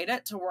reapplied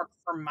it to work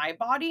for my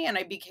body. And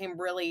I became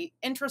really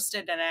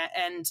interested in it.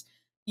 And,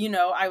 you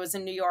know, I was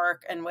in New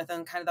York and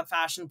within kind of the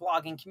fashion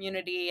blogging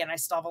community, and I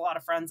still have a lot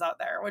of friends out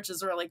there, which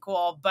is really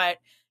cool. But,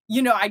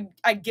 you know,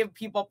 I'd give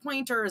people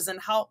pointers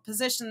and help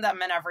position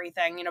them and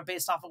everything, you know,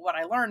 based off of what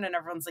I learned. And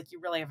everyone's like, you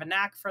really have a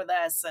knack for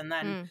this. And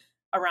then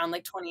around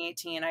like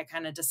 2018, I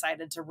kind of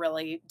decided to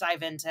really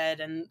dive into it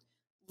and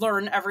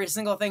learn every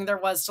single thing there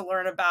was to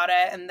learn about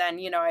it. And then,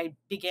 you know, I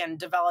began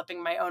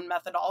developing my own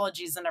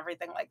methodologies and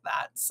everything like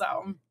that.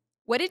 So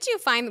What did you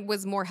find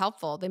was more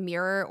helpful, the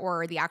mirror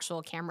or the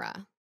actual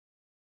camera?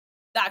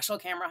 the actual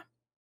camera.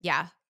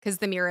 Yeah, because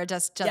the mirror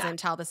just Yeah. doesn't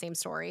tell the same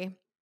story.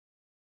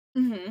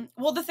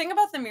 Well, the thing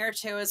about the mirror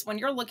too is when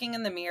you're looking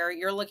in the mirror,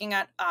 you're looking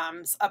at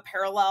a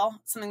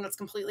parallel, something that's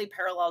completely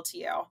parallel to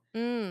you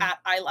Mm. at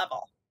eye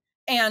level.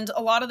 And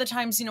a lot of the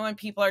times, you know, when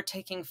people are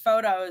taking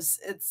photos,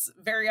 it's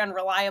very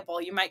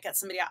unreliable. You might get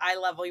somebody at eye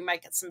level, you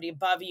might get somebody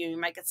above you, you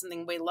might get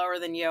something way lower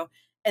than you.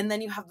 And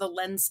then you have the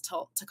lens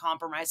tilt to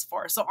compromise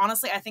for. So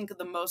honestly, I think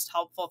the most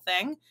helpful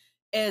thing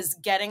is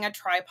getting a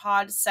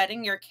tripod,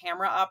 setting your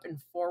camera up in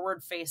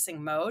forward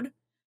facing mode,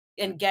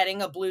 and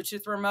getting a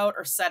Bluetooth remote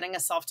or setting a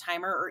self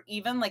timer, or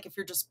even like if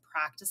you're just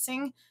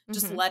practicing,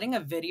 just Mhm. letting a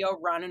video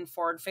run in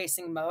forward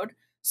facing mode.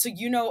 So,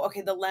 you know,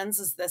 okay, the lens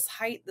is this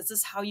height. This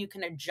is how you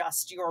can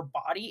adjust your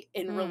body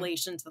in Mm.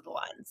 relation to the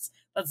lens.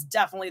 That's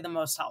definitely the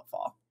most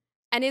helpful.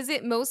 And is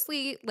it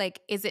mostly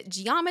like, is it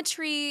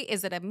geometry?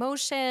 Is it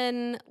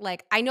emotion?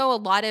 Like, I know a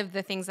lot of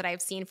the things that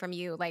I've seen from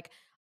you, like,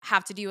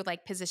 have to do with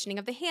like positioning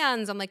of the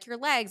hands on like your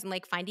legs and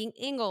like finding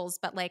angles.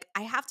 But like,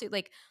 I have to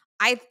like,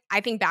 I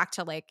think back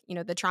to like, you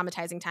know, the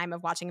traumatizing time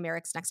of watching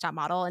America's Next Top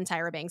Model and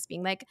Tyra Banks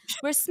being like,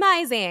 we're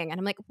smizing. And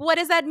I'm like, what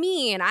does that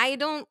mean? I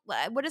don't,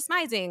 what is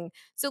smizing?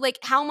 So like,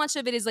 how much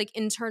of it is like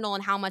internal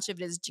and how much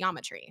of it is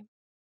geometry?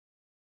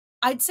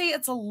 I'd say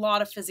it's a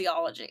lot of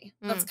physiology.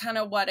 That's Mm. kind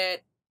of what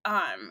it,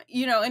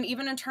 you know, and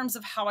even in terms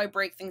of how I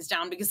break things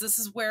down, because this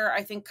is where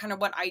I think kind of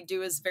what I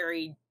do is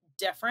very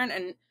different.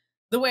 And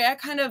the way I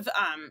kind of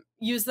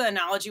use the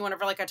analogy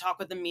whenever like I talk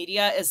with the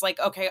media is like,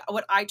 okay,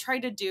 what I try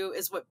to do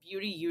is what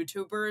beauty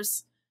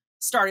YouTubers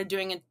started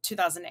doing in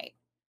 2008.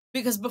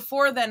 Because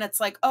before then it's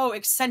like, oh,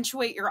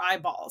 accentuate your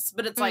eyeballs,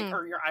 but it's like, Mm.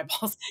 or your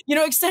eyeballs, you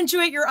know,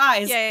 accentuate your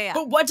eyes. Yeah, yeah, yeah.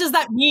 But what does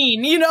that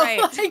mean? You know, Right.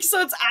 like, so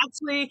it's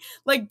actually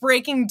like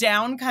breaking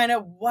down kind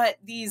of what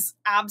these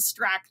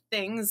abstract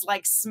things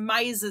like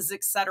smizes,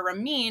 etc.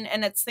 mean.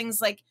 And it's things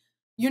like,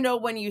 you know,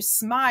 when you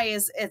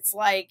smize, it's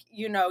like,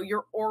 you know,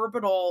 your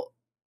orbital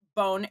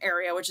bone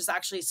area, which is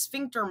actually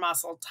sphincter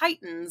muscle,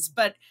 tightens,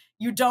 but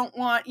you don't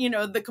want, you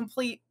know, the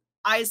complete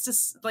eyes to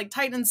like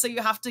tighten. So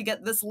you have to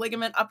get this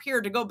ligament up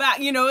here to go back.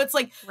 You know, it's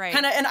like Right.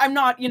 kind of, and I'm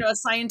not, you know, a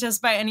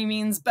scientist by any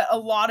means, but a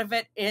lot of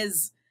it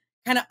is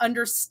kind of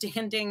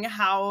understanding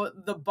how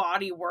the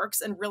body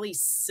works and really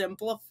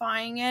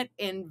simplifying it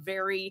in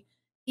very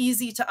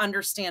easy to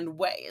understand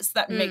ways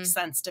that make Mm.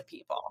 sense to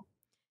people.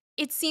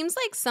 It seems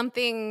like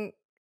something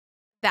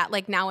that,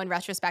 like, now in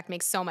retrospect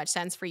makes so much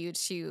sense for you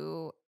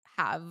to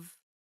have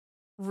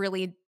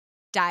really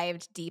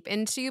dived deep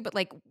into, but,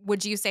 like,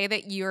 would you say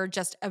that you're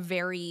just a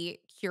very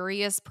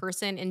curious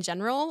person in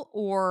general,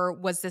 or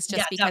was this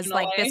Yeah, just because,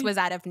 like, this definitely. was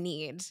out of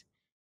need?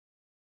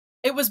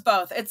 It was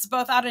both. It's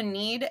both out of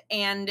need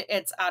and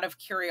it's out of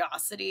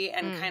curiosity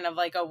and Mm. kind of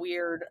like a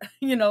weird,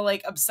 you know,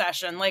 like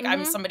obsession. Like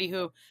I'm Mhm. somebody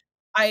who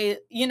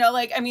you know,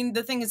 like, I mean,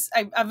 the thing is,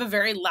 I have a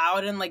very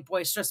loud and like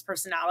boisterous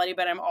personality,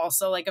 but I'm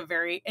also like a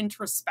very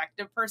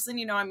introspective person.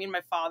 You know, I mean,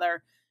 my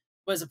father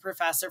was a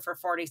professor for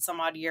 40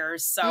 some odd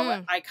years. So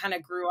Mm. I kind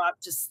of grew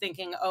up just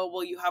thinking, oh,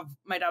 well,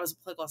 my dad was a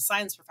political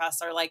science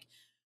professor. Like,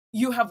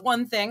 you have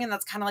one thing and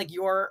that's kind of like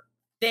your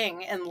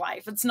thing in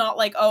life. It's not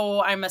like,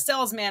 oh, I'm a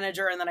sales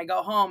manager and then I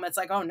go home. It's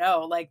like, oh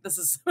no, like this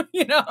is,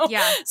 you know.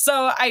 Yeah.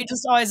 So I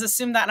just always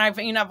assumed that.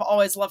 And I've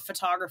always loved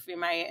photography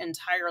my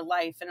entire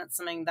life. And it's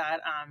something that,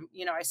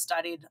 you know, I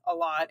studied a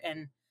lot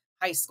in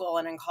high school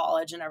and in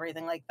college and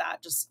everything like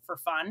that, just for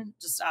fun,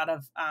 just out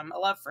of a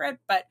love for it.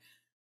 But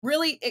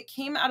really, it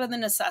came out of the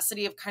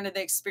necessity of kind of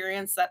the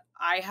experience that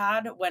I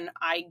had when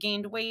I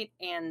gained weight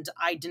and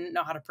I didn't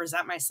know how to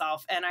present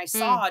myself. And I Mm,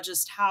 saw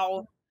just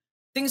how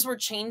things were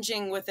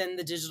changing within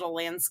the digital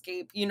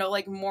landscape,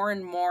 like more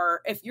and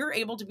more. If you're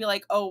able to be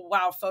like, oh,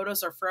 wow,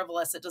 photos are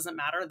frivolous, it doesn't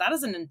matter. That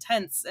is an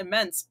intense,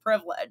 immense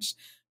privilege,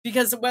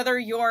 because whether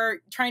you're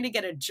trying to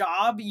get a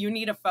job, you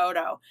need a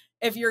photo.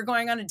 If you're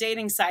going on a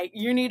dating site,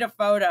 you need a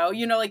photo,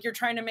 like you're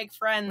trying to make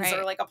friends or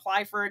right. like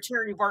apply for a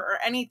charity board or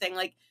anything.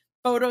 Like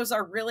photos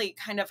are really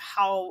kind of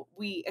how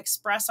we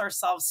express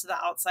ourselves to the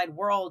outside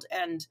world.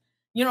 And,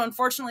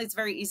 unfortunately, it's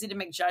very easy to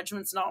make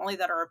judgments, not only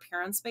that are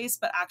appearance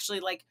based, but actually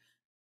like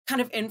kind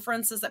of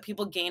inferences that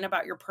people gain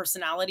about your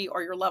personality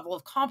or your level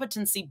of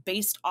competency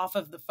based off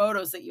of the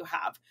photos that you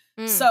have.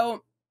 Mm,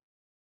 So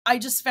I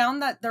just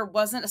found that there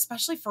wasn't,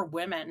 especially for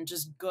women,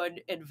 just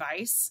good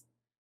advice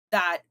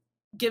that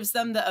gives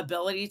them the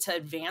ability to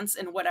advance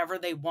in whatever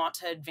they want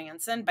to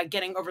advance in by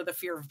getting over the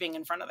fear of being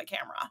in front of the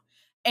camera.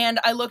 And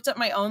I looked at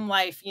my own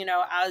life,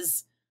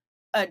 as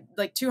a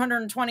like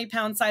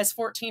 220-pound size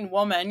 14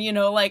 woman,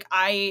 like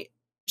I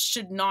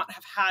should not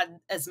have had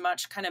as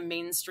much kind of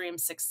mainstream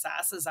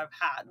success as I've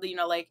had.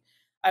 Like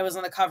I was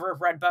on the cover of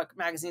Red Book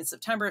magazine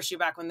September issue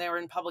back when they were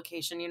in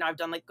publication. I've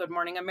done like Good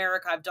Morning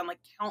America. I've done like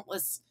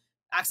countless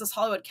Access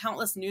Hollywood,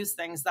 countless news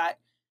things that,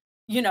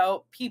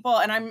 people,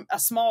 and I'm a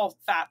small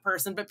fat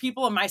person, but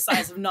people of my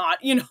size have not,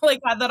 like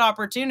had that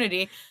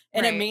opportunity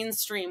in a right.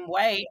 mainstream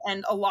way.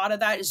 And a lot of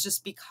that is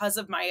just because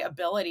of my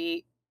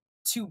ability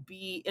to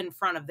be in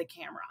front of the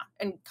camera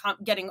and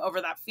getting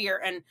over that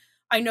fear. And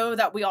I know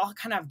that we all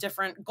kind of have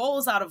different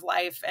goals out of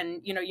life.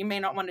 And, you may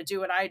not want to do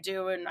what I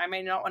do, and I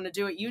may not want to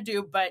do what you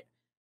do, but,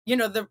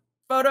 the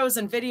photos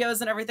and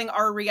videos and everything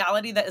are a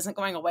reality that isn't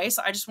going away.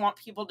 So I just want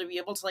people to be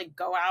able to like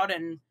go out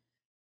and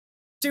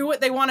do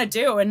what they want to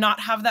do and not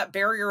have that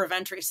barrier of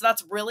entry. So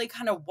that's really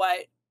kind of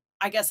what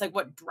I guess like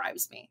what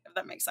drives me, if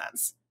that makes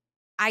sense.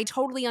 I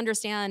totally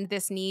understand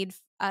this need,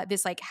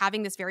 this like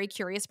having this very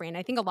curious brain.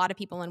 I think a lot of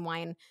people in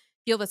wine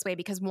feel this way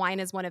because wine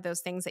is one of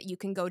those things that you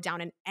can go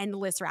down an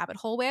endless rabbit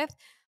hole with.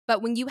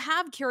 But when you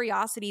have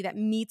curiosity that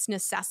meets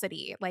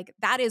necessity, like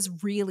that is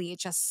really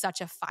just such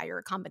a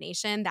fire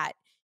combination that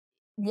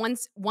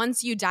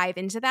once you dive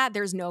into that,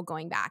 there's no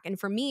going back. And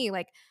for me,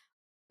 like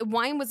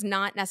wine was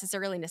not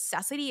necessarily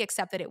necessity,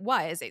 except that it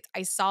was.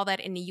 I saw that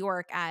in New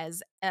York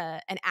as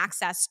an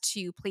access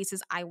to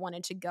places I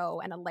wanted to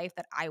go and a life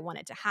that I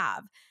wanted to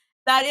have.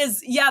 That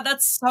is, yeah,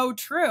 that's so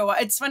true.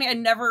 It's funny. I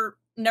never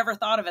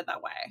thought of it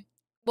that way.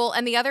 Well,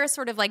 and the other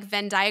sort of like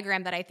Venn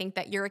diagram that I think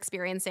that you're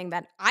experiencing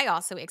that I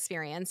also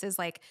experience is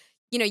like,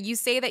 you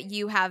say that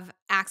you have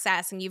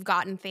access and you've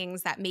gotten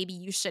things that maybe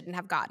you shouldn't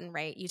have gotten,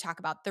 right? You talk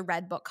about the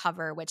red book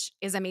cover, which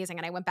is amazing.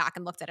 And I went back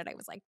and looked at it. I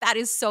was like, that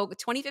is so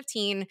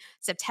 2015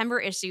 September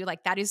issue.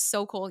 Like, that is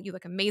so cool. You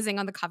look amazing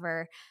on the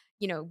cover.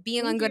 Being on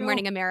Thank Good you.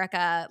 Morning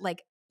America,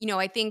 like,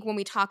 I think when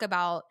we talk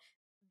about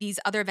these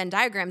other Venn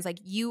diagrams, like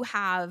you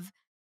have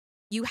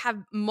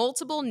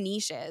multiple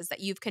niches that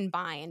you've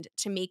combined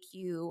to make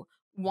you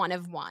one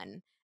of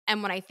one.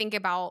 And when I think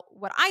about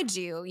what I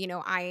do,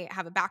 I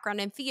have a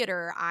background in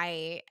theater,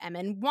 I am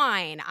in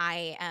wine,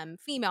 I am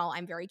female,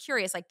 I'm very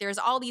curious. Like there's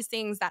all these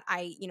things that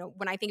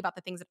when I think about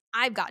the things that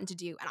I've gotten to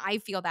do, and I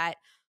feel that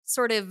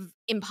sort of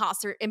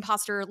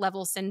imposter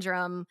level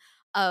syndrome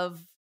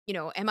of,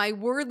 am I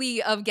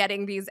worthy of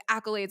getting these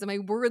accolades? Am I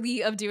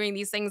worthy of doing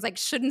these things? Like,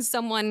 shouldn't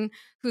someone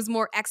who's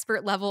more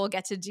expert level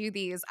get to do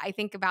these? I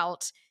think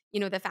about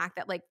the fact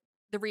that like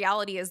the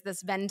reality is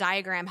this Venn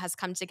diagram has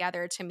come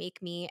together to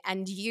make me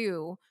and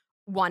you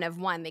one of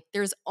one. Like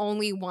there's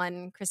only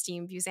one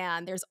Christine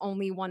Buzan. There's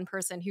only one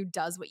person who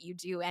does what you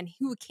do and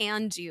who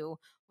can do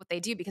what they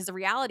do. Because the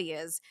reality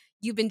is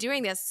you've been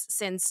doing this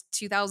since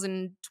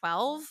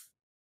 2012,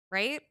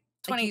 right?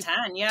 Like you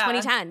 2010, yeah.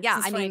 2010.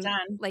 Yeah. Since I mean,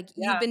 2010. like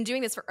you've Yeah. been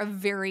doing this for a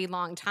very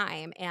long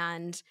time.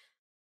 And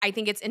I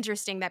think it's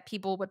interesting that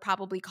people would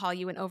probably call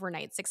you an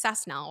overnight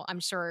success now. I'm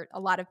sure a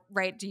lot of,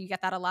 right? Do you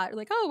get that a lot? You're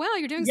like, oh, wow,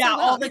 you're doing so Yeah, all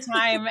well. the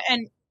time.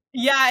 And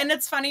yeah, and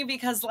it's funny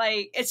because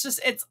like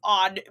it's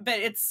odd, but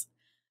it's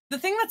the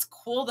thing that's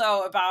cool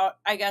though about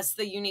I guess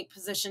the unique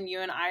position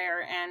you and I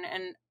are in,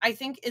 and I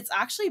think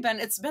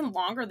it's been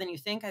longer than you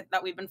think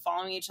that we've been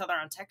following each other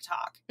on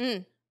TikTok.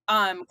 Mm.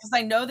 Because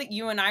I know that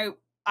you and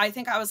I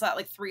think I was at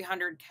like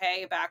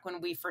 300K back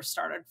when we first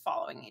started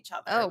following each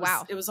other. Oh, It was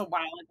wow. it was a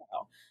while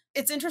ago.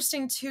 It's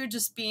interesting too,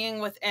 just being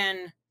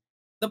within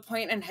the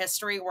point in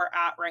history we're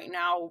at right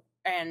now.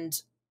 And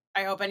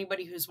I hope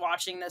anybody who's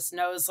watching this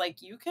knows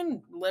like you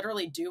can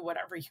literally do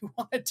whatever you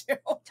want to do.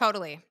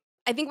 Totally.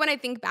 I think when I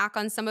think back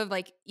on some of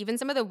like even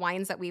some of the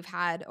wines that we've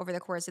had over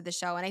the course of the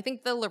show, and I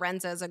think the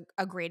Lorenza is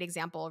a great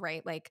example,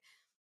 right? Like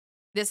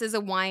this is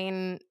a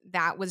wine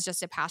that was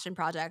just a passion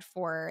project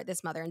for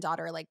this mother and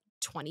daughter like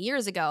 20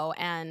 years ago.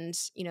 And,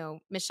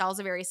 Michelle's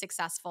a very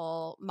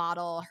successful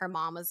model. Her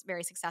mom was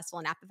very successful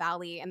in Napa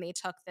Valley. And they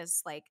took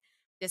this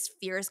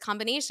fierce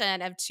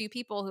combination of two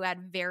people who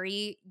had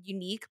very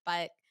unique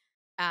but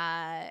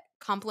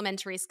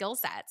complementary skill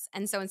sets.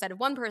 And so instead of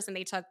one person,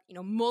 they took,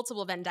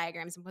 multiple Venn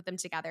diagrams and put them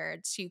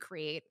together to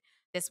create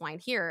this wine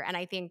here. And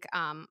I think,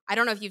 I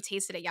don't know if you've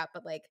tasted it yet,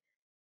 but like,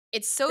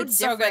 it's so It's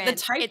so good. The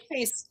different.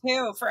 typeface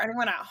too, for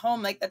anyone at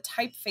home, like the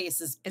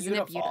typeface is Isn't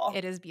it beautiful? beautiful.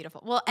 It is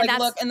beautiful. Well, and Like that's,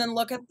 look, and then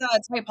look at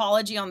the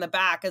typology on the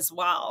back as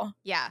well.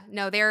 yeah,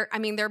 no, they're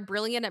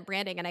brilliant at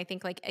branding. And I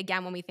think like,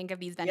 again, when we think of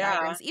these Venn Yeah.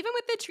 diagrams, even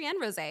with the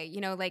Triennes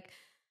Rosé, like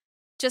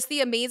just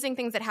the amazing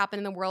things that happen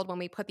in the world when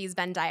we put these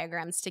Venn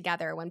diagrams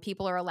together, when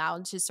people are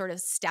allowed to sort of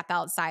step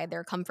outside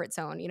their comfort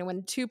zone.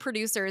 When two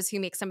producers who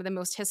make some of the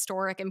most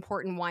historic,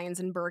 important wines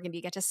in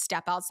Burgundy get to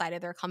step outside of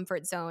their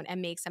comfort zone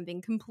and make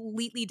something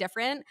completely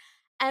different.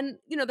 And,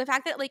 the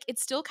fact that like it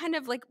still kind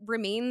of like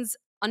remains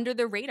under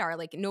the radar,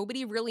 like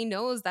nobody really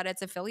knows that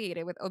it's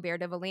affiliated with Aubert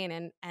de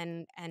Villaine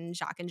and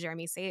Jacques and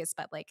Jeremy Sayce,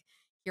 but like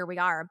here we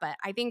are. But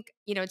I think,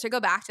 to go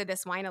back to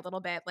this wine a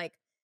little bit, like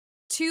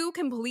two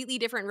completely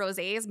different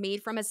rosés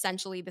made from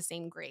essentially the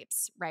same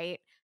grapes,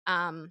 right?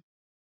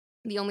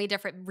 The only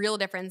real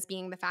difference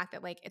being the fact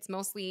that like it's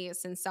mostly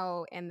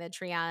Cinsault in the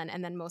Triennes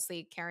and then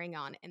mostly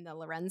Carignan in the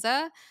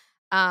Lorenza.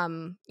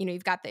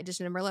 You've got the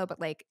addition of Merlot, but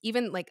like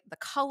even like the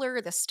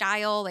color, the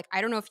style, like I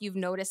don't know if you've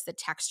noticed the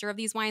texture of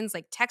these wines.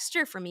 Like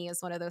texture for me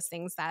is one of those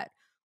things that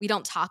we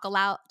don't talk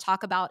about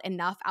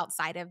enough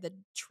outside of the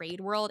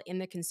trade world in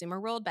the consumer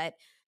world, but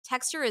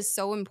texture is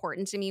so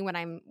important to me when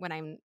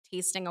I'm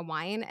tasting a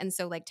wine. And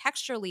so like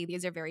texturally,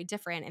 these are very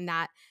different in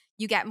that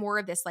you get more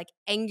of this like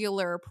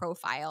angular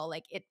profile.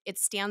 Like it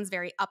stands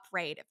very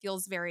upright. It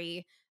feels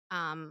very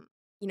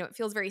it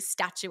feels very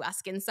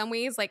statuesque in some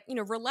ways, like,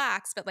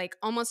 relaxed, but like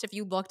almost if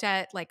you looked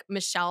at like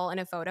Michelle in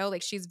a photo,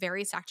 like she's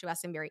very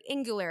statuesque and very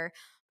angular,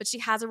 but she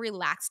has a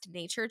relaxed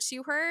nature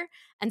to her.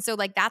 And so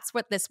like that's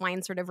what this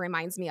wine sort of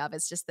reminds me of.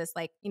 It's just this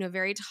like,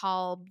 very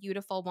tall,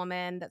 beautiful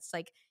woman that's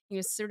like,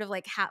 sort of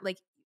like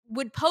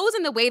would pose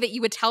in the way that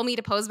you would tell me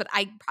to pose, but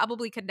I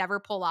probably could never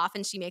pull off,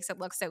 and she makes it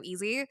look so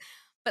easy.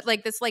 But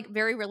like this like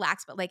very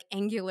relaxed but like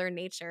angular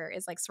nature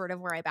is like sort of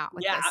where I'm at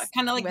with Yeah, this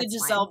kind of like the with wine.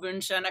 Giselle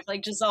Bundchen. I feel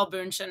like Giselle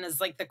Bundchen is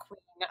like the queen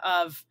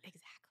of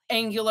Exactly.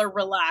 angular,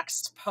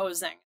 relaxed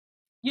posing.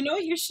 You know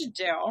what you should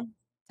do?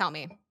 Tell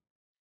me.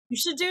 You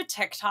should do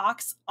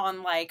TikToks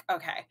on like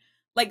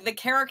the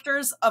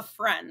characters of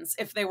Friends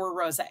if they were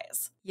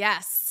rosés.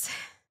 Yes.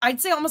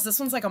 I'd say almost this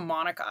one's like a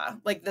Monica.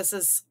 Like this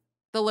is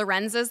The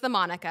Lorenza's the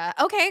Monica.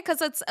 Okay,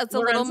 because it's a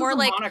little Lorenza's more a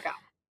like, Monica.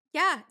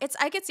 yeah,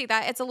 I could see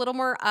that. It's a little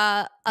more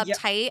Yeah.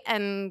 uptight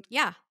and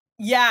yeah.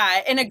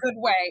 Yeah, in a good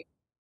way.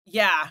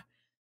 Yeah.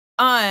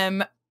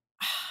 Um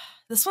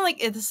this one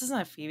this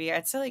isn't a Phoebe.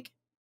 I'd say like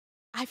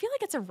I feel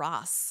like it's a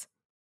Ross.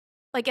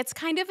 Like it's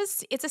kind of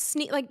it's a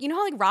sneak, like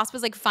how like Ross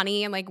was like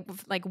funny and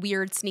like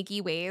weird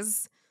sneaky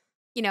ways.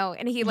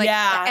 And he like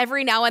yeah.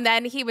 every now and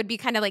then he would be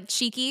kind of like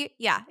cheeky.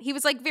 Yeah. He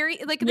was like very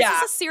like this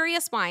is a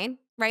serious wine,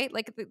 right?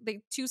 Like the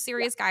two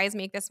serious guys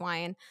make this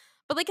wine.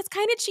 But like it's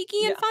kind of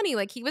cheeky and funny.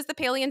 Like he was the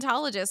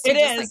paleontologist who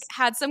just like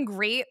had some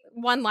great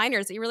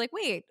one-liners that you were like,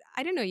 wait,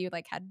 I didn't know you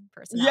like had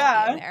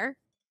personality in there.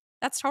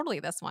 That's totally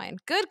this wine.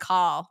 Good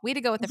call. Way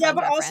to go with the Yeah,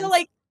 but also reference.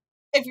 like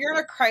if you're in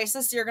a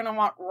crisis, you're gonna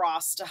want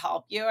Ross to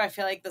help you. I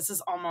feel like this is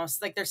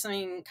almost like there's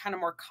something kind of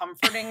more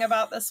comforting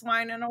about this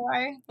wine in a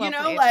way.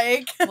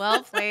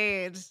 Well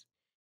played.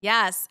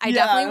 Yes, I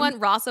definitely want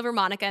Ross over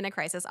Monica in a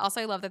crisis.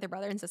 Also, I love that they're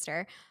brother and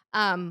sister.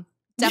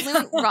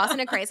 Definitely want Ross in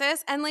a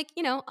crisis, and like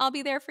I'll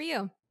be there for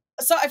you.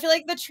 So I feel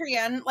like the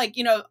Triennes, like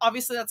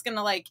obviously that's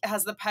gonna like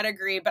has the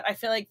pedigree, but I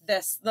feel like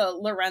the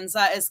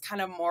Lorenza is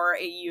kind of more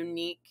a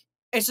unique.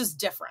 It's just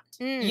different,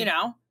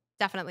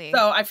 Definitely.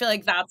 So I feel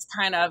like that's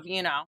kind of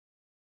you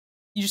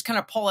just kind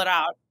of pull it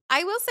out.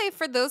 I will say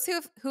for those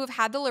who have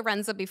had the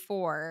Lorenza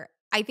before,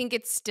 I think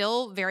it's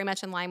still very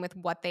much in line with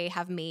what they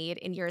have made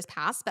in years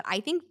past. But I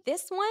think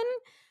this one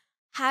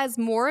has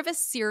more of a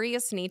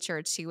serious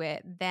nature to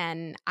it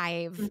than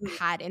I've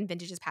had in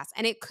vintages past.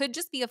 And it could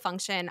just be a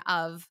function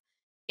of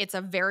it's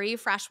a very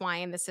fresh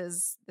wine. This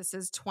is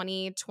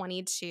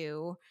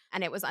 2022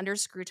 and it was under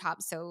screw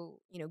top. So,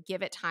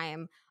 give it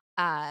time.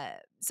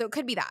 So it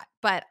could be that.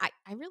 But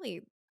I'm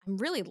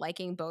really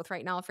liking both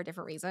right now for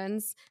different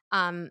reasons.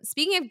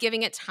 Speaking of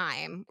giving it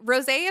time,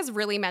 Rosé is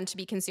really meant to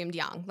be consumed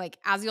young. Like,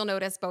 as you'll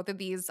notice, both of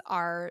these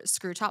are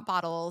screw top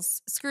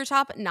bottles. Screw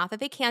top, not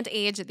that they can't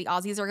age. The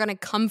Aussies are going to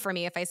come for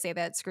me if I say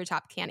that screw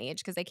top can't age,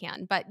 because they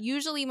can. But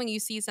usually when you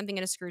see something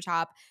in a screw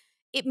top,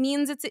 it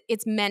means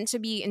it's meant to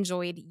be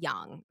enjoyed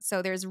young.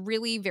 So there's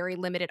really very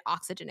limited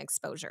oxygen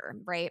exposure,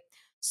 right?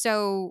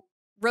 So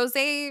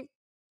Rosé,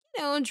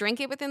 drink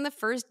it within the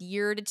first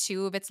year to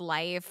two of its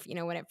life,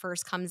 when it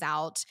first comes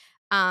out.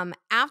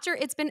 After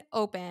it's been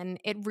open,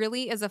 it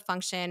really is a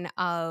function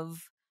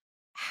of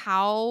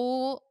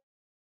how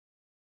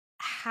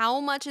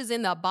much is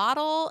in the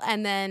bottle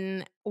and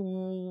then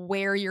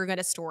where you're going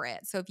to store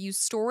it. So if you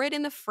store it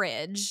in the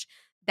fridge,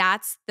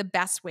 that's the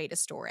best way to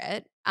store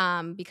it,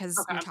 because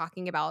you're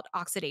talking about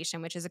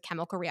oxidation, which is a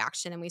chemical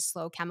reaction, and we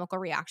slow chemical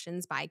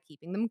reactions by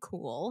keeping them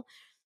cool.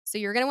 So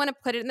you're going to want to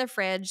put it in the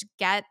fridge,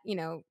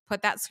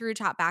 put that screw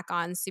top back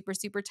on super,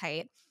 super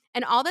tight.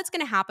 And all that's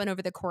going to happen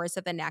over the course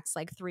of the next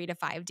like 3 to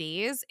 5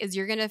 days is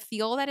you're going to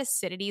feel that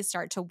acidity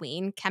start to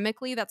wane.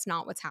 Chemically, that's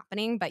not what's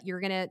happening, but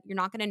you're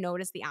not going to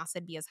notice the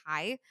acid be as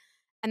high.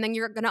 And then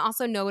you're going to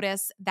also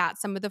notice that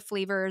some of the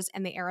flavors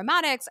and the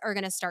aromatics are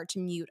going to start to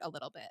mute a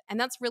little bit. And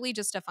that's really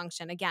just a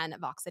function, again,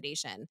 of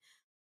oxidation.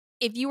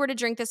 If you were to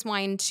drink this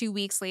wine 2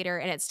 weeks later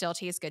and it still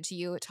tastes good to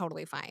you,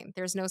 totally fine.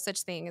 There's no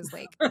such thing as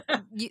like,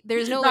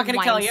 there's no Not like gonna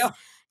kill wines. you.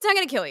 It's not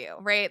going to kill you,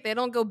 right? They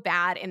don't go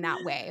bad in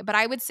that way. But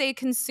I would say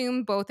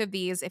consume both of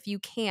these if you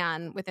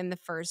can within the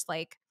first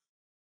like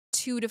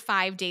 2 to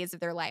 5 days of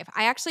their life.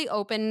 I actually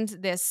opened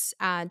this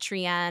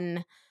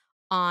Triennes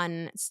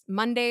on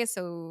Monday,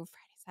 so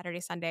Friday, Saturday,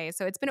 Sunday.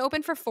 So it's been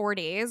open for 4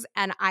 days,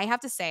 and I have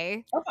to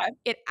say, Okay.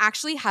 it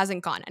actually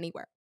hasn't gone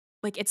anywhere.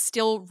 Like, it's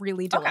still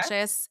really Okay.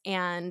 delicious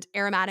and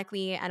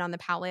aromatically and on the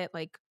palate,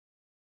 like,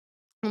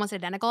 almost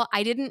identical.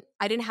 I didn't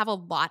have a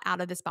lot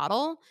out of this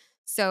bottle.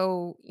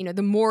 So,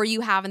 the more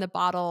you have in the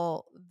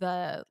bottle,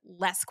 the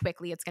less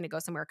quickly it's going to go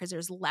somewhere because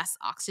there's less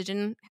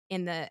oxygen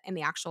in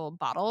the actual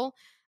bottle.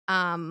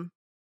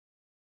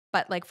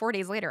 But like 4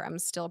 days later, I'm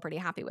still pretty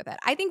happy with it.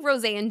 I think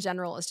rosé in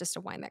general is just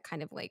a wine that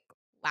kind of like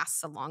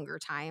lasts a longer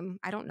time.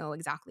 I don't know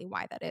exactly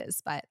why that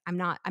is, but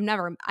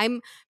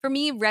for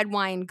me, red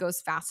wine goes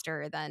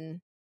faster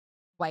than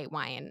white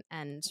wine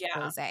and Yeah.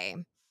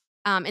 rosé.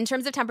 In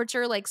terms of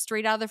temperature, like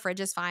straight out of the fridge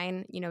is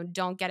fine.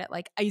 Don't get it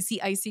like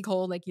icy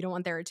cold. Like you don't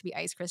want there to be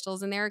ice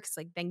crystals in there because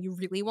like then you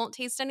really won't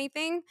taste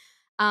anything.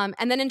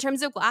 And then in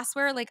terms of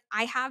glassware, like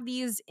I have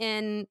these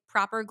in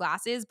proper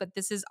glasses, but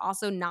this is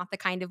also not the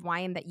kind of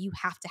wine that you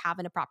have to have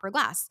in a proper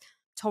glass.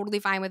 Totally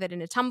fine with it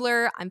in a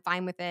tumbler. I'm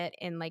fine with it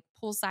in like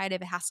poolside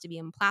if it has to be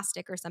in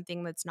plastic or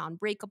something that's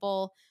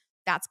non-breakable.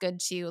 That's good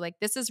too. Like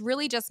this is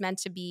really just meant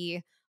to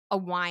be a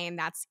wine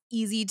that's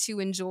easy to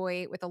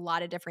enjoy with a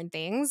lot of different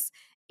things.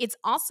 It's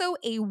also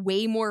a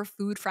way more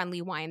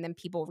food-friendly wine than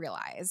people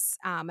realize.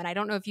 And I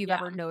don't know if you've Yeah.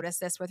 ever noticed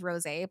this with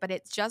rosé, but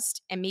it's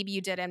just, and maybe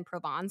you did in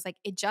Provence, like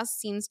it just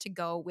seems to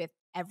go with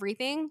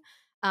everything.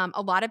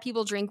 A lot of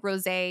people drink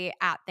rosé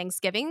at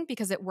Thanksgiving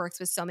because it works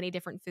with so many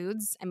different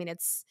foods. I mean,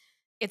 it's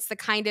the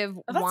kind of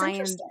Oh, that's wine.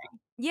 interesting.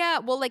 Yeah,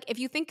 well, like if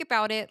you think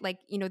about it, like,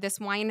 this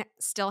wine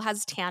still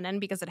has tannin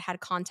because it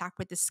had contact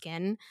with the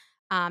skin.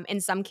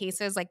 In some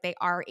cases, like they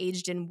are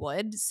aged in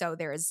wood, so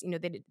there's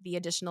the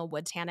additional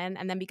wood tannin,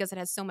 and then because it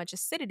has so much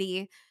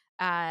acidity,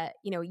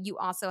 you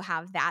also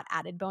have that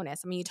added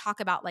bonus. I mean, you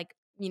talk about like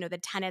the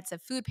tenets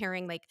of food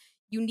pairing, like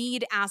you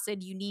need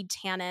acid, you need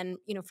tannin.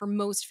 For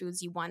most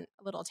foods, you want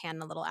a little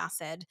tannin, a little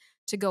acid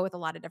to go with a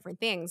lot of different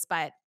things.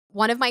 But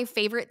one of my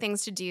favorite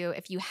things to do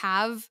if you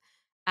have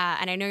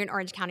and I know you're in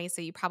Orange County,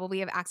 so you probably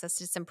have access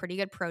to some pretty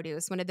good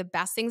produce. One of the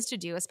best things to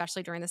do,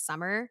 especially during the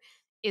summer,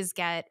 is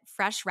get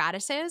fresh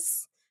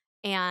radishes.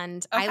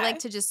 And I like Okay.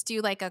 to just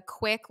do like a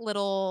quick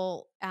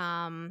little,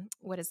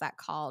 what is that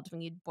called when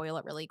you boil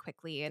it really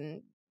quickly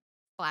and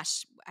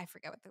flash? I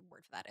forget what the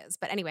word for that is.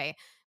 But anyway,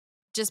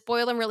 just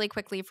boil them really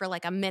quickly for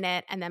like a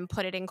minute and then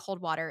put it in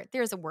cold water.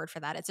 There's a word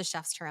for that. It's a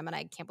chef's term, and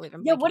I can't believe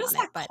I'm Yeah, what blanking is on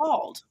it. that But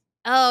called?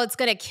 oh, it's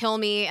gonna kill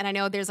me. And I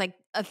know there's like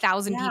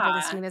 1,000 people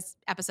listening Yeah. to this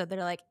episode that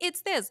are like,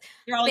 it's this.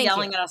 You're all Thank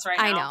you. yelling at us right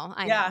I now. know,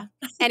 I know. Yeah.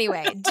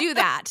 Anyway, do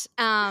that.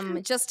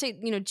 Just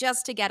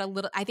to get a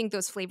little, I think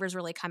those flavors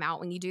really come out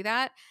when you do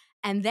that.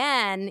 And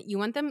then you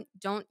want them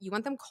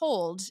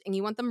cold and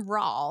you want them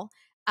raw.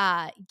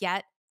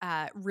 Get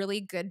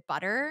really good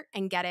butter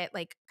and get it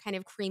like kind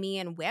of creamy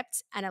and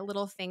whipped, and a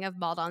little thing of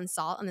Maldon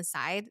salt on the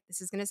side. This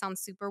is going to sound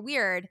super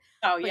weird,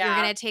 Oh, but you're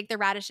yeah. going to take the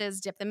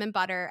radishes, dip them in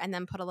butter, and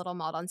then put a little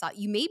Maldon salt.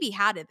 You maybe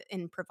had it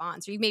in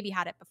Provence, or you maybe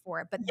had it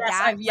before, but Yes,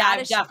 that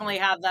I've definitely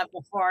had that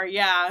before.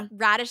 Yeah.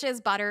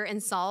 radishes, butter,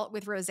 and salt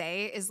with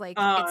rosé is like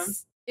Um,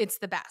 it's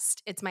the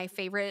best. It's my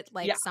favorite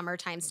like yeah.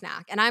 summertime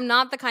snack. And I'm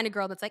not the kind of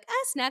girl that's like,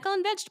 snack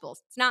on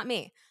vegetables. It's not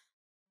me.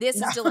 This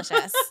No. is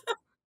delicious.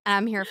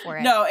 I'm here for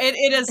it. No, it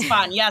is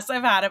fun. Yes,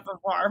 I've had it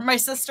before. My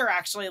sister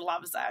actually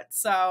loves it.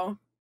 So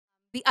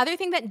The other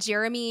thing that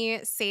Jeremy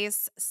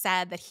Sace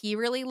said that he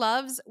really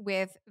loves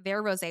with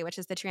their rosé, which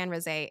is the Triennes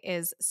rosé,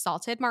 is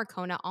salted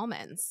Marcona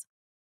almonds.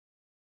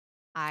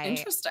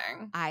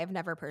 interesting. I've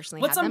never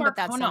personally What's had a them, but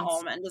that Marcona sounds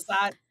almond? Is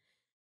that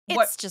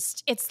what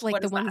it's like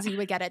what the is that? ones you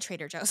would get at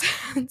Trader Joe's.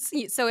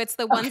 So it's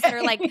the ones that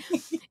are like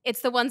Okay.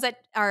 it's the ones that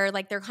are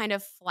like they're kind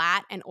of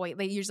flat and oil.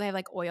 They usually have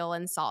like oil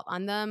and salt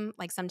on them.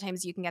 Like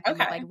sometimes you can get them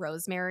with like Okay.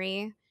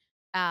 rosemary.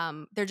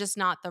 They're just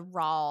not the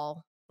raw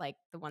like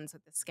the ones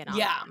with the skin on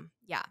Yeah. them.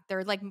 Yeah,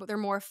 they're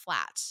more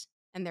flat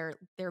and they're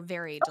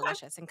very Okay.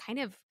 delicious and kind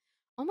of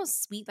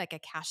almost sweet like a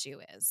cashew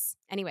is.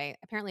 Anyway,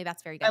 apparently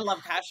that's very I good. love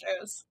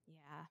cashews.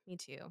 Yeah, me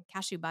too.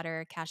 Cashew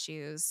butter,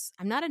 cashews.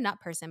 I'm not a nut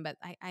person, but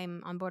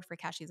I'm on board for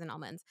cashews and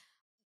almonds.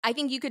 I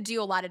think you could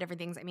do a lot of different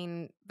things. I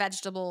mean,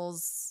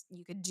 vegetables,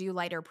 you could do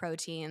lighter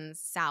proteins,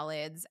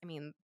 salads. I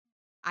mean,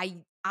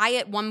 I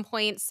at one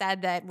point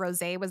said that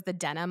rosé was the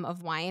denim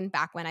of wine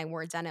back when I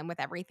wore denim with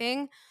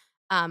everything.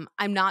 I'm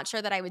not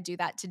sure that I would do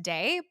that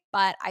today,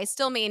 but I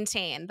still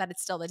maintain that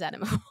it's still the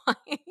denim of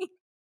wine.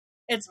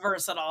 It's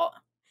versatile.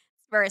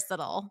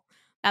 Versatile.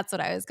 That's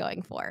what I was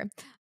going for.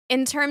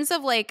 In terms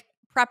of like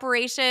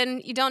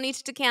preparation, you don't need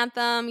to decant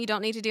them. You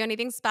don't need to do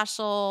anything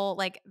special.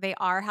 Like they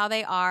are how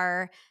they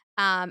are.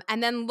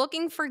 And then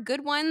looking for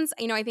good ones,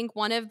 I think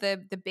one of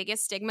the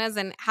biggest stigmas,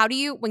 and how do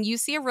you, when you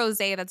see a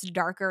rosé that's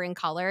darker in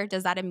color,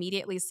 does that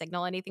immediately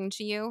signal anything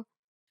to you?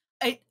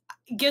 It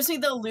gives me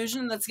the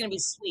illusion that's gonna be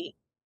sweet.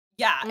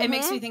 Yeah, it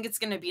makes Mm-hmm. me think it's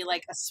gonna be,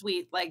 like, a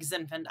sweet, like,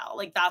 Zinfandel,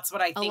 like, that's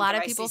what I A think lot if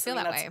of I see people feel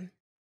something that that's way.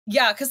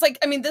 yeah, because like,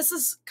 I mean, this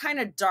is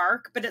kinda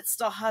dark, but it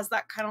still has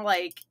that kinda,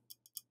 like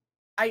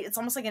it's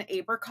almost like an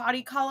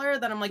apricot-y color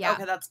that I'm like, Yeah.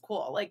 "Okay, that's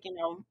cool," like,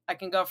 I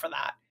can go for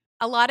that.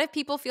 A lot of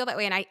people feel that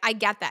way, and I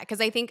get that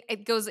because I think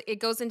it goes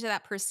into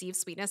that perceived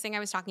sweetness thing I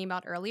was talking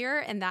about earlier,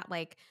 and that,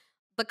 like,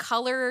 the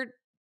color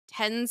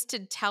tends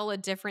to tell a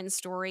different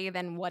story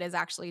than what is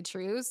actually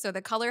true, so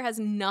the color has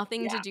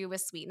nothing to Yeah. do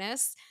with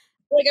sweetness.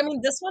 Like, I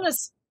mean, this one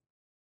is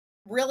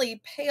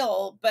really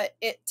pale, but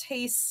it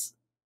tastes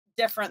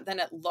different than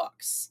it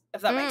looks,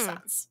 if that makes Mm.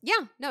 sense,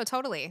 Yeah, no,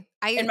 totally.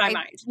 in I my I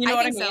mind. You know I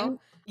what I think so. mean?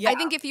 Yeah. I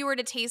think if you were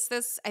to taste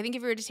this I think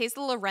if you were to taste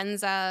the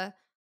Lorenza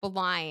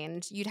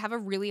blind, you'd have a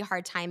really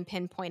hard time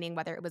pinpointing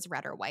whether it was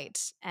red or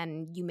white,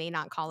 and you may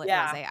not call it Yeah.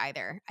 rosé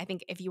either. I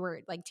think if you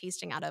were, like,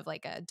 tasting out of,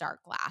 like, a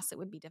dark glass, it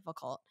would be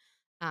difficult.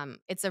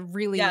 It's a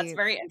Yeah, it's really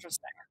very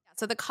interesting.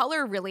 so the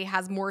color really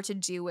has more to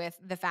do with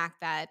the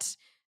fact that,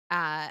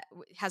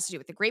 it has to do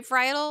with the grape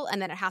varietal,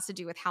 and then it has to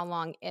do with how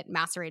long it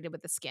macerated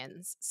with the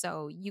skins.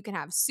 So you can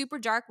have super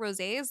dark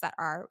rosés that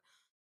are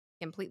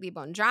completely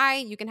bone dry.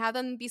 You can have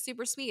them be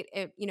super sweet.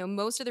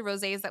 Most of the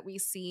rosés that we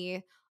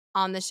see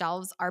on the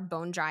shelves are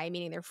bone dry,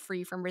 meaning they're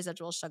free from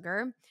residual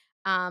sugar.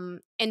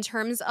 In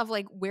terms of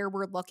like where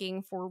we're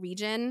looking for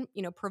region,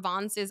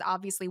 Provence is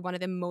obviously one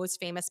of the most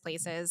famous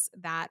places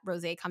that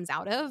rosé comes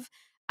out of.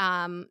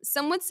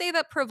 Some would say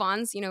that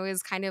Provence,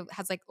 is kind of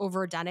has like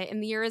overdone it in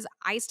the years.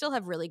 I still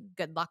have really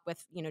good luck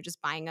with,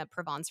 just buying a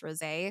Provence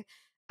rosé.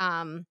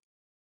 Um,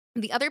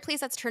 the other place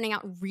that's turning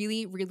out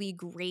really, really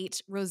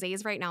great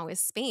rosés right now is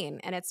Spain,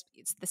 and it's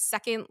the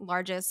second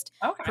largest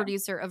Okay.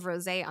 producer of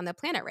rosé on the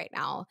planet right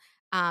now.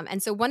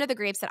 And so one of the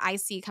grapes that I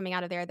see coming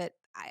out of there that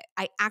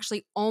I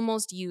actually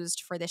almost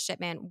used for this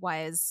shipment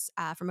was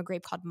from a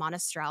grape called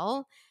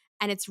Monastrell.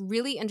 And it's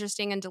really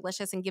interesting and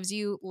delicious and gives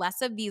you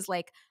less of these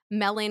like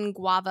melon,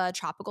 guava,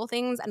 tropical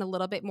things and a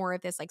little bit more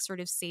of this like sort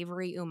of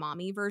savory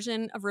umami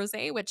version of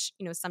rosé, which,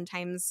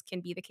 sometimes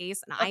can be the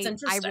case. And That's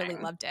I really interesting.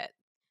 loved it.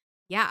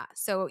 Yeah,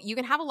 so you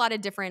can have a lot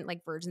of different,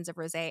 like, versions of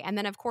rosé, and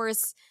then, of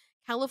course,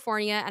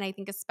 California, and I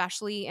think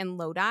especially in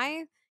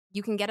Lodi,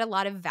 you can get a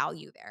lot of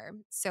value there.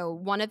 So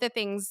one of the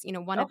things,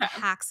 one of the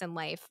Okay. hacks in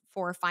life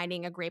for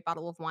finding a great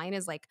bottle of wine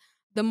is, like,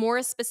 the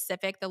more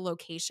specific the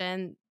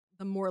location,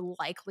 the more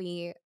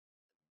likely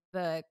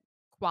the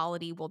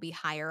quality will be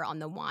higher on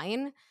the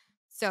wine.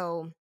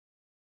 So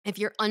if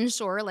you're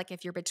unsure, like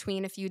if you're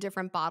between a few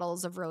different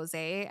bottles of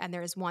rosé and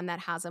there's one that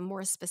has a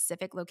more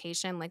specific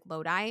location like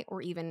Lodi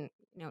or even,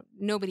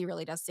 nobody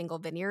really does single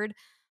vineyard,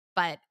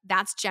 but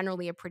that's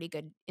generally a pretty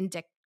good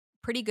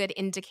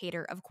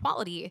indicator of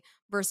quality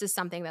versus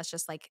something that's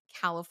just like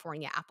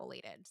California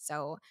appellated.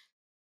 So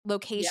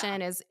Yeah.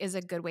 location is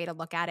a good way to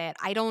look at it.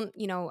 I don't,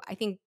 I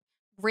think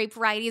grape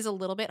variety is a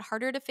little bit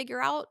harder to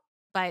figure out,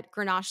 but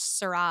Grenache,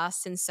 Syrah,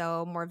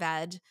 Cinsault,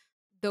 Mourvedre,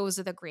 those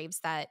are the grapes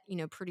that,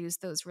 produce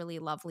those really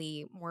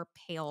lovely, more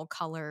pale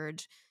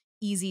colored,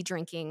 easy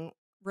drinking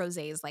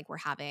rosés like we're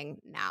having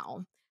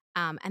now.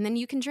 And then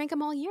you can drink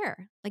them all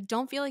year. Like,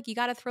 don't feel like you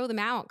got to throw them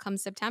out come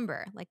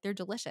September. Like, they're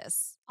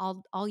delicious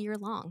all year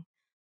long.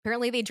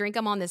 Apparently, they drink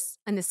them on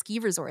the ski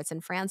resorts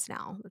in France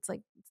now. It's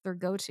their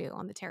go to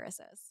on the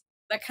terraces.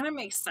 That kinda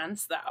makes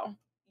sense though,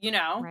 you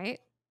know? Right?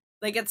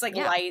 Like, it's, like,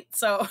 Yeah, light,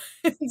 so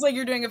it's like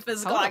you're doing a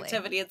physical totally.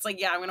 activity. It's like,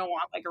 yeah, I'm gonna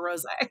want, like, a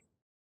rosé.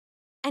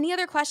 Any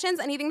other questions?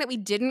 Anything that we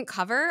didn't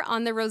cover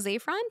on the rosé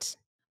front?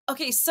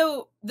 Okay,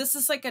 so this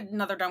is, like,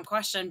 another dumb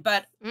question,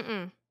 but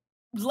Mm-mm.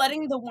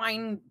 letting the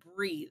wine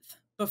breathe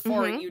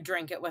before Mhm. you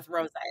drink it with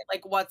rosé,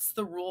 like, what's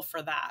the rule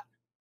for that?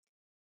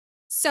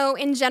 So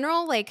in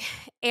general, like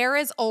air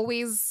is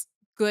always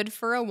good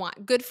for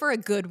a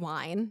good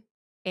wine.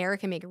 Air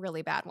can make a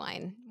really bad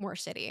wine more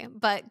shitty,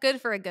 but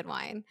good for a good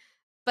wine.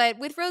 But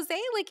with rosé,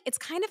 like it's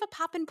kind of a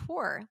pop and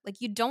pour.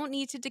 Like you don't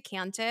need to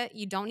decant it.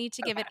 You don't need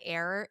to give Okay, it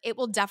air. It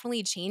will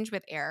definitely change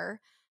with air.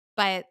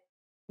 But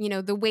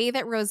the way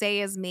that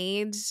rosé is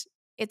made,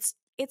 it's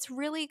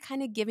really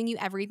kind of giving you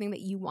everything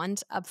that you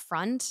want up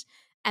front.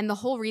 And the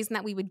whole reason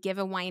that we would give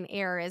a wine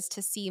air is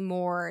to see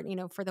more,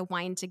 for the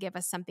wine to give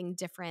us something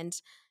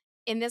different.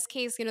 In this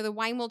case, the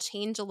wine will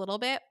change a little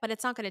bit, but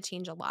it's not going to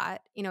change a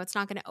lot. It's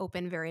not going to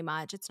open very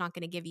much. It's not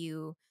going to give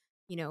you,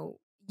 you know,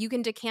 you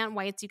can decant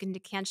whites, you can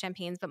decant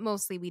champagnes, but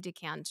mostly we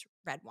decant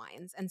red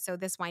wines. And so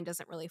this wine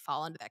doesn't really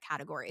fall into that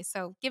category.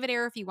 So give it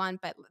air if you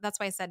want, but that's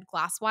why I said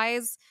glass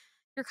wise,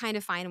 you're kind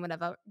of fine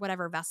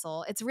whatever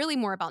vessel. It's really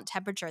more about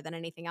temperature than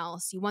anything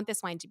else. You want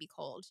this wine to be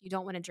cold. You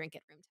don't want to drink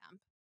it room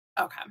temp.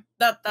 okay.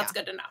 That's Yeah.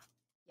 good to know.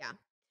 Yeah.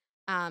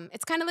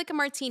 It's kind of like a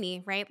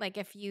martini, right? Like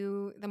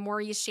the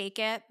more you shake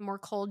it, the more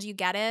cold you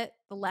get it,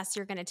 the less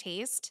you're going to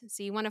taste.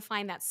 So you want to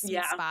find that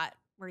sweet Yeah. spot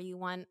where you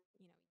want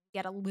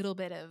get a little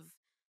bit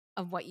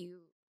of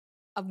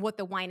what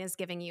the wine is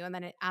giving you, and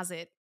then as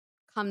it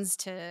comes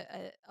to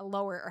a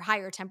lower or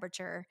higher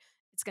temperature,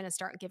 it's going to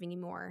start giving you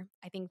more,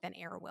 I think, than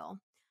air will.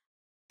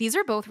 These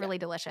are both really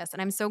delicious,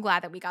 and I'm so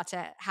glad that we got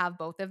to have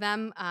both of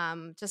them.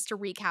 Just to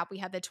recap, we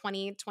had the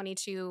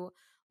 2022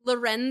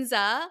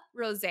 Lorenza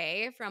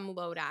Rosé from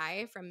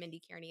Lodi from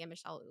Mindy Kearney and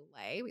Michelle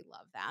Oulet. We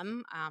love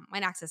them.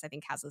 Wine Access, I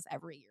think, has this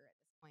every year at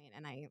this point,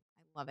 and I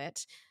love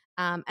it.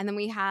 And then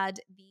we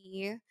had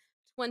the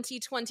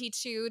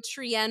 2022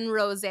 Triennes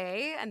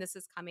Rosé, and this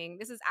is coming.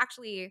 This is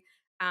actually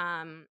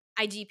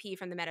IGP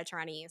from the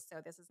Mediterranee,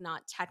 so this is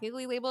not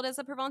technically labeled as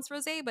a Provence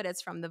Rosé, but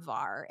it's from the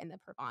Var in the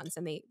Provence,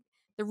 and the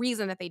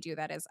reason that they do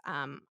that is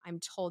I'm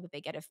told that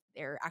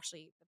they're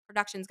actually the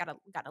production's got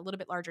a little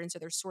bit larger, and so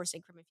they're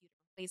sourcing from a few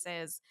different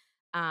places,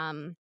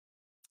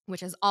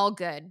 which is all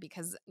good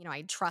because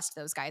I trust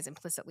those guys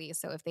implicitly.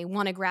 So if they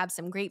want to grab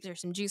some grapes or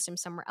some juice from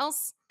somewhere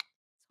else,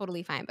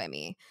 totally fine by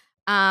me.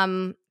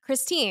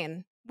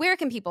 Christine, where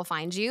can people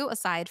find you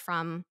aside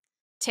from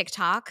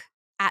TikTok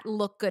at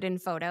Look Good in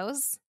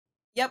Photos?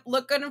 Yep,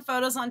 Look Good in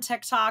Photos on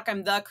TikTok.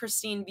 I'm the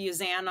Christine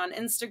Buzan on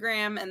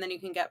Instagram. And then you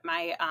can get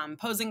my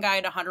posing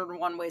guide,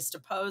 101 Ways to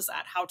Pose,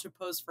 at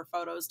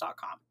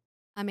howtoposeforphotos.com.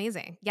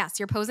 Amazing. Yes,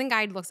 your posing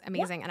guide looks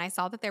amazing. Yep. And I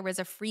saw that there was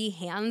a free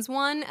hands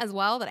one as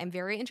well that I'm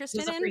very interested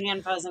in. There's a free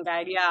hand posing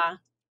guide, yeah.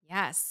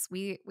 Yes,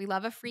 we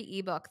love a free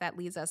ebook that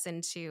leads us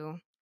into,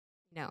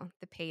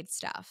 the paid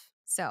stuff.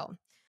 So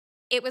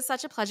it was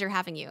such a pleasure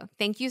having you.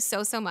 Thank you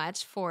so, so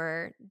much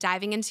for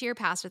diving into your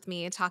past with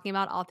me, talking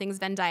about all things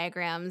Venn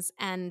diagrams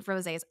and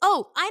rosés.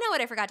 Oh, I know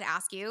what I forgot to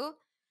ask you.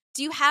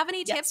 Do you have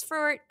any tips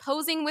for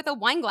posing with a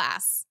wine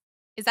glass?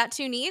 Is that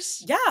too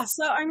niche? Yeah.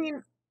 So, I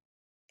mean,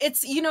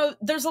 it's,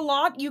 there's a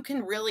lot you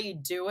can really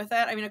do with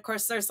it. I mean, of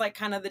course, there's like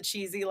kind of the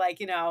cheesy,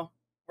 like,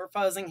 we're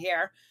posing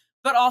here.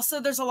 But also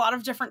there's a lot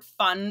of different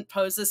fun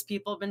poses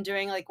people have been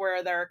doing, like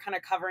where they're kind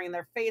of covering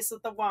their face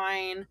with the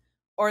wine,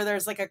 or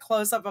there's like a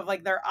close-up of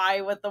like their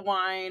eye with the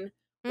wine,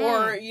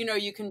 or,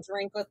 you can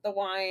drink with the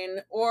wine,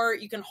 or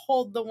you can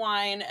hold the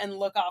wine and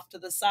look off to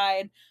the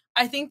side.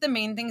 I think the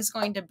main thing is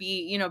going to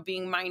be,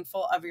 being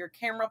mindful of your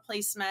camera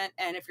placement.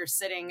 And if you're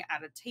sitting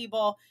at a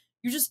table,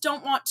 you just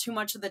don't want too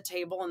much of the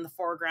table in the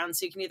foreground.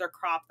 So you can either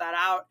crop that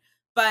out,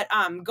 but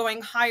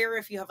going higher,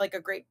 if you have like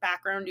a great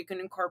background, you can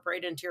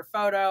incorporate into your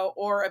photo,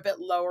 or a bit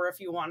lower if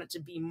you want it to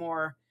be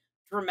more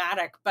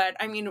dramatic. But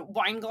I mean,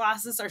 wine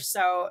glasses are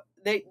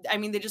they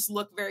just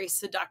look very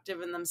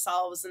seductive in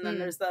themselves. And then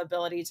there's the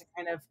ability to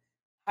kind of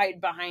hide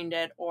behind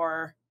it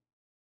or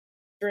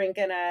drink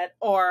in it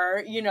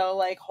or,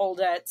 like hold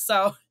it.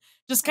 So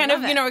just kind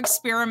of,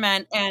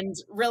 experiment. And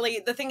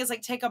really the thing is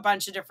like take a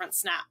bunch of different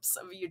snaps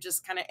of you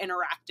just kind of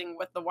interacting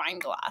with the wine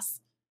glass.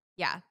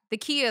 Yeah. The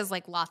key is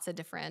like lots of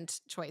different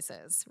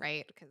choices,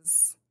 right?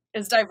 Because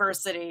it's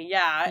diversity.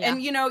 Yeah.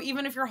 And,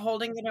 even if you're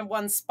holding it in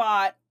one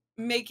spot,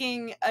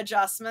 making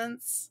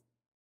adjustments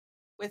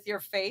with your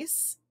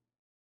face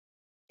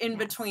in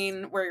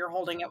between where you're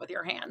holding it with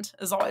your hand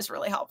is always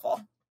really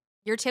helpful.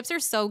 Your tips are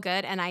so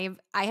good. And I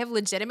have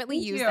legitimately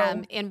used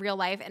them in real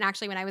life. And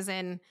actually when I was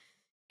in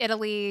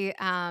Italy,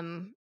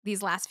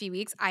 these last few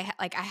weeks, I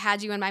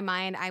had you in my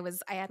mind. I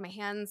had my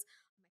hands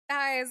on my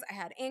thighs. I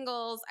had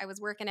angles. I was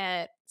working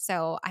it.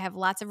 So I have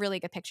lots of really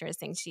good pictures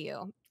thanks to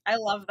you. I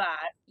love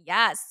that.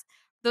 Yes.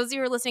 Those of you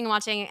who are listening and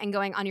watching and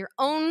going on your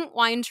own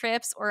wine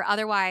trips or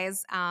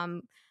otherwise,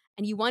 and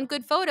you want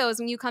good photos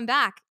when you come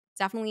back,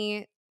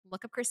 definitely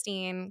look up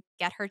Christine,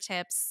 get her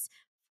tips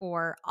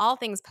for all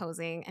things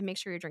posing, and make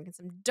sure you're drinking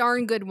some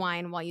darn good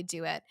wine while you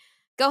do it.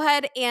 Go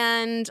ahead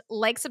and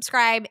like,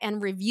 subscribe,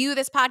 and review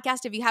this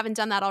podcast if you haven't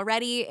done that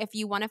already. If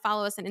you want to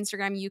follow us on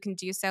Instagram, you can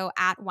do so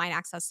at Wine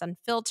Access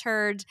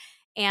Unfiltered.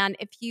 And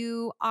if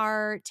you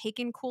are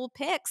taking cool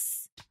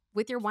pics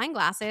with your wine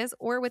glasses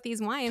or with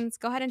these wines,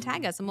 go ahead and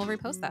tag us and we'll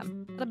repost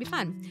them. It'll be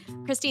fun.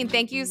 Christine,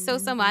 thank you so,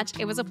 so much.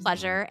 It was a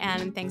pleasure.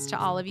 And thanks to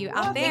all of you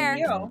out there.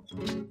 Thank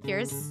you.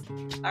 Cheers.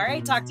 All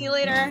right. Talk to you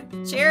later.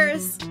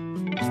 Cheers.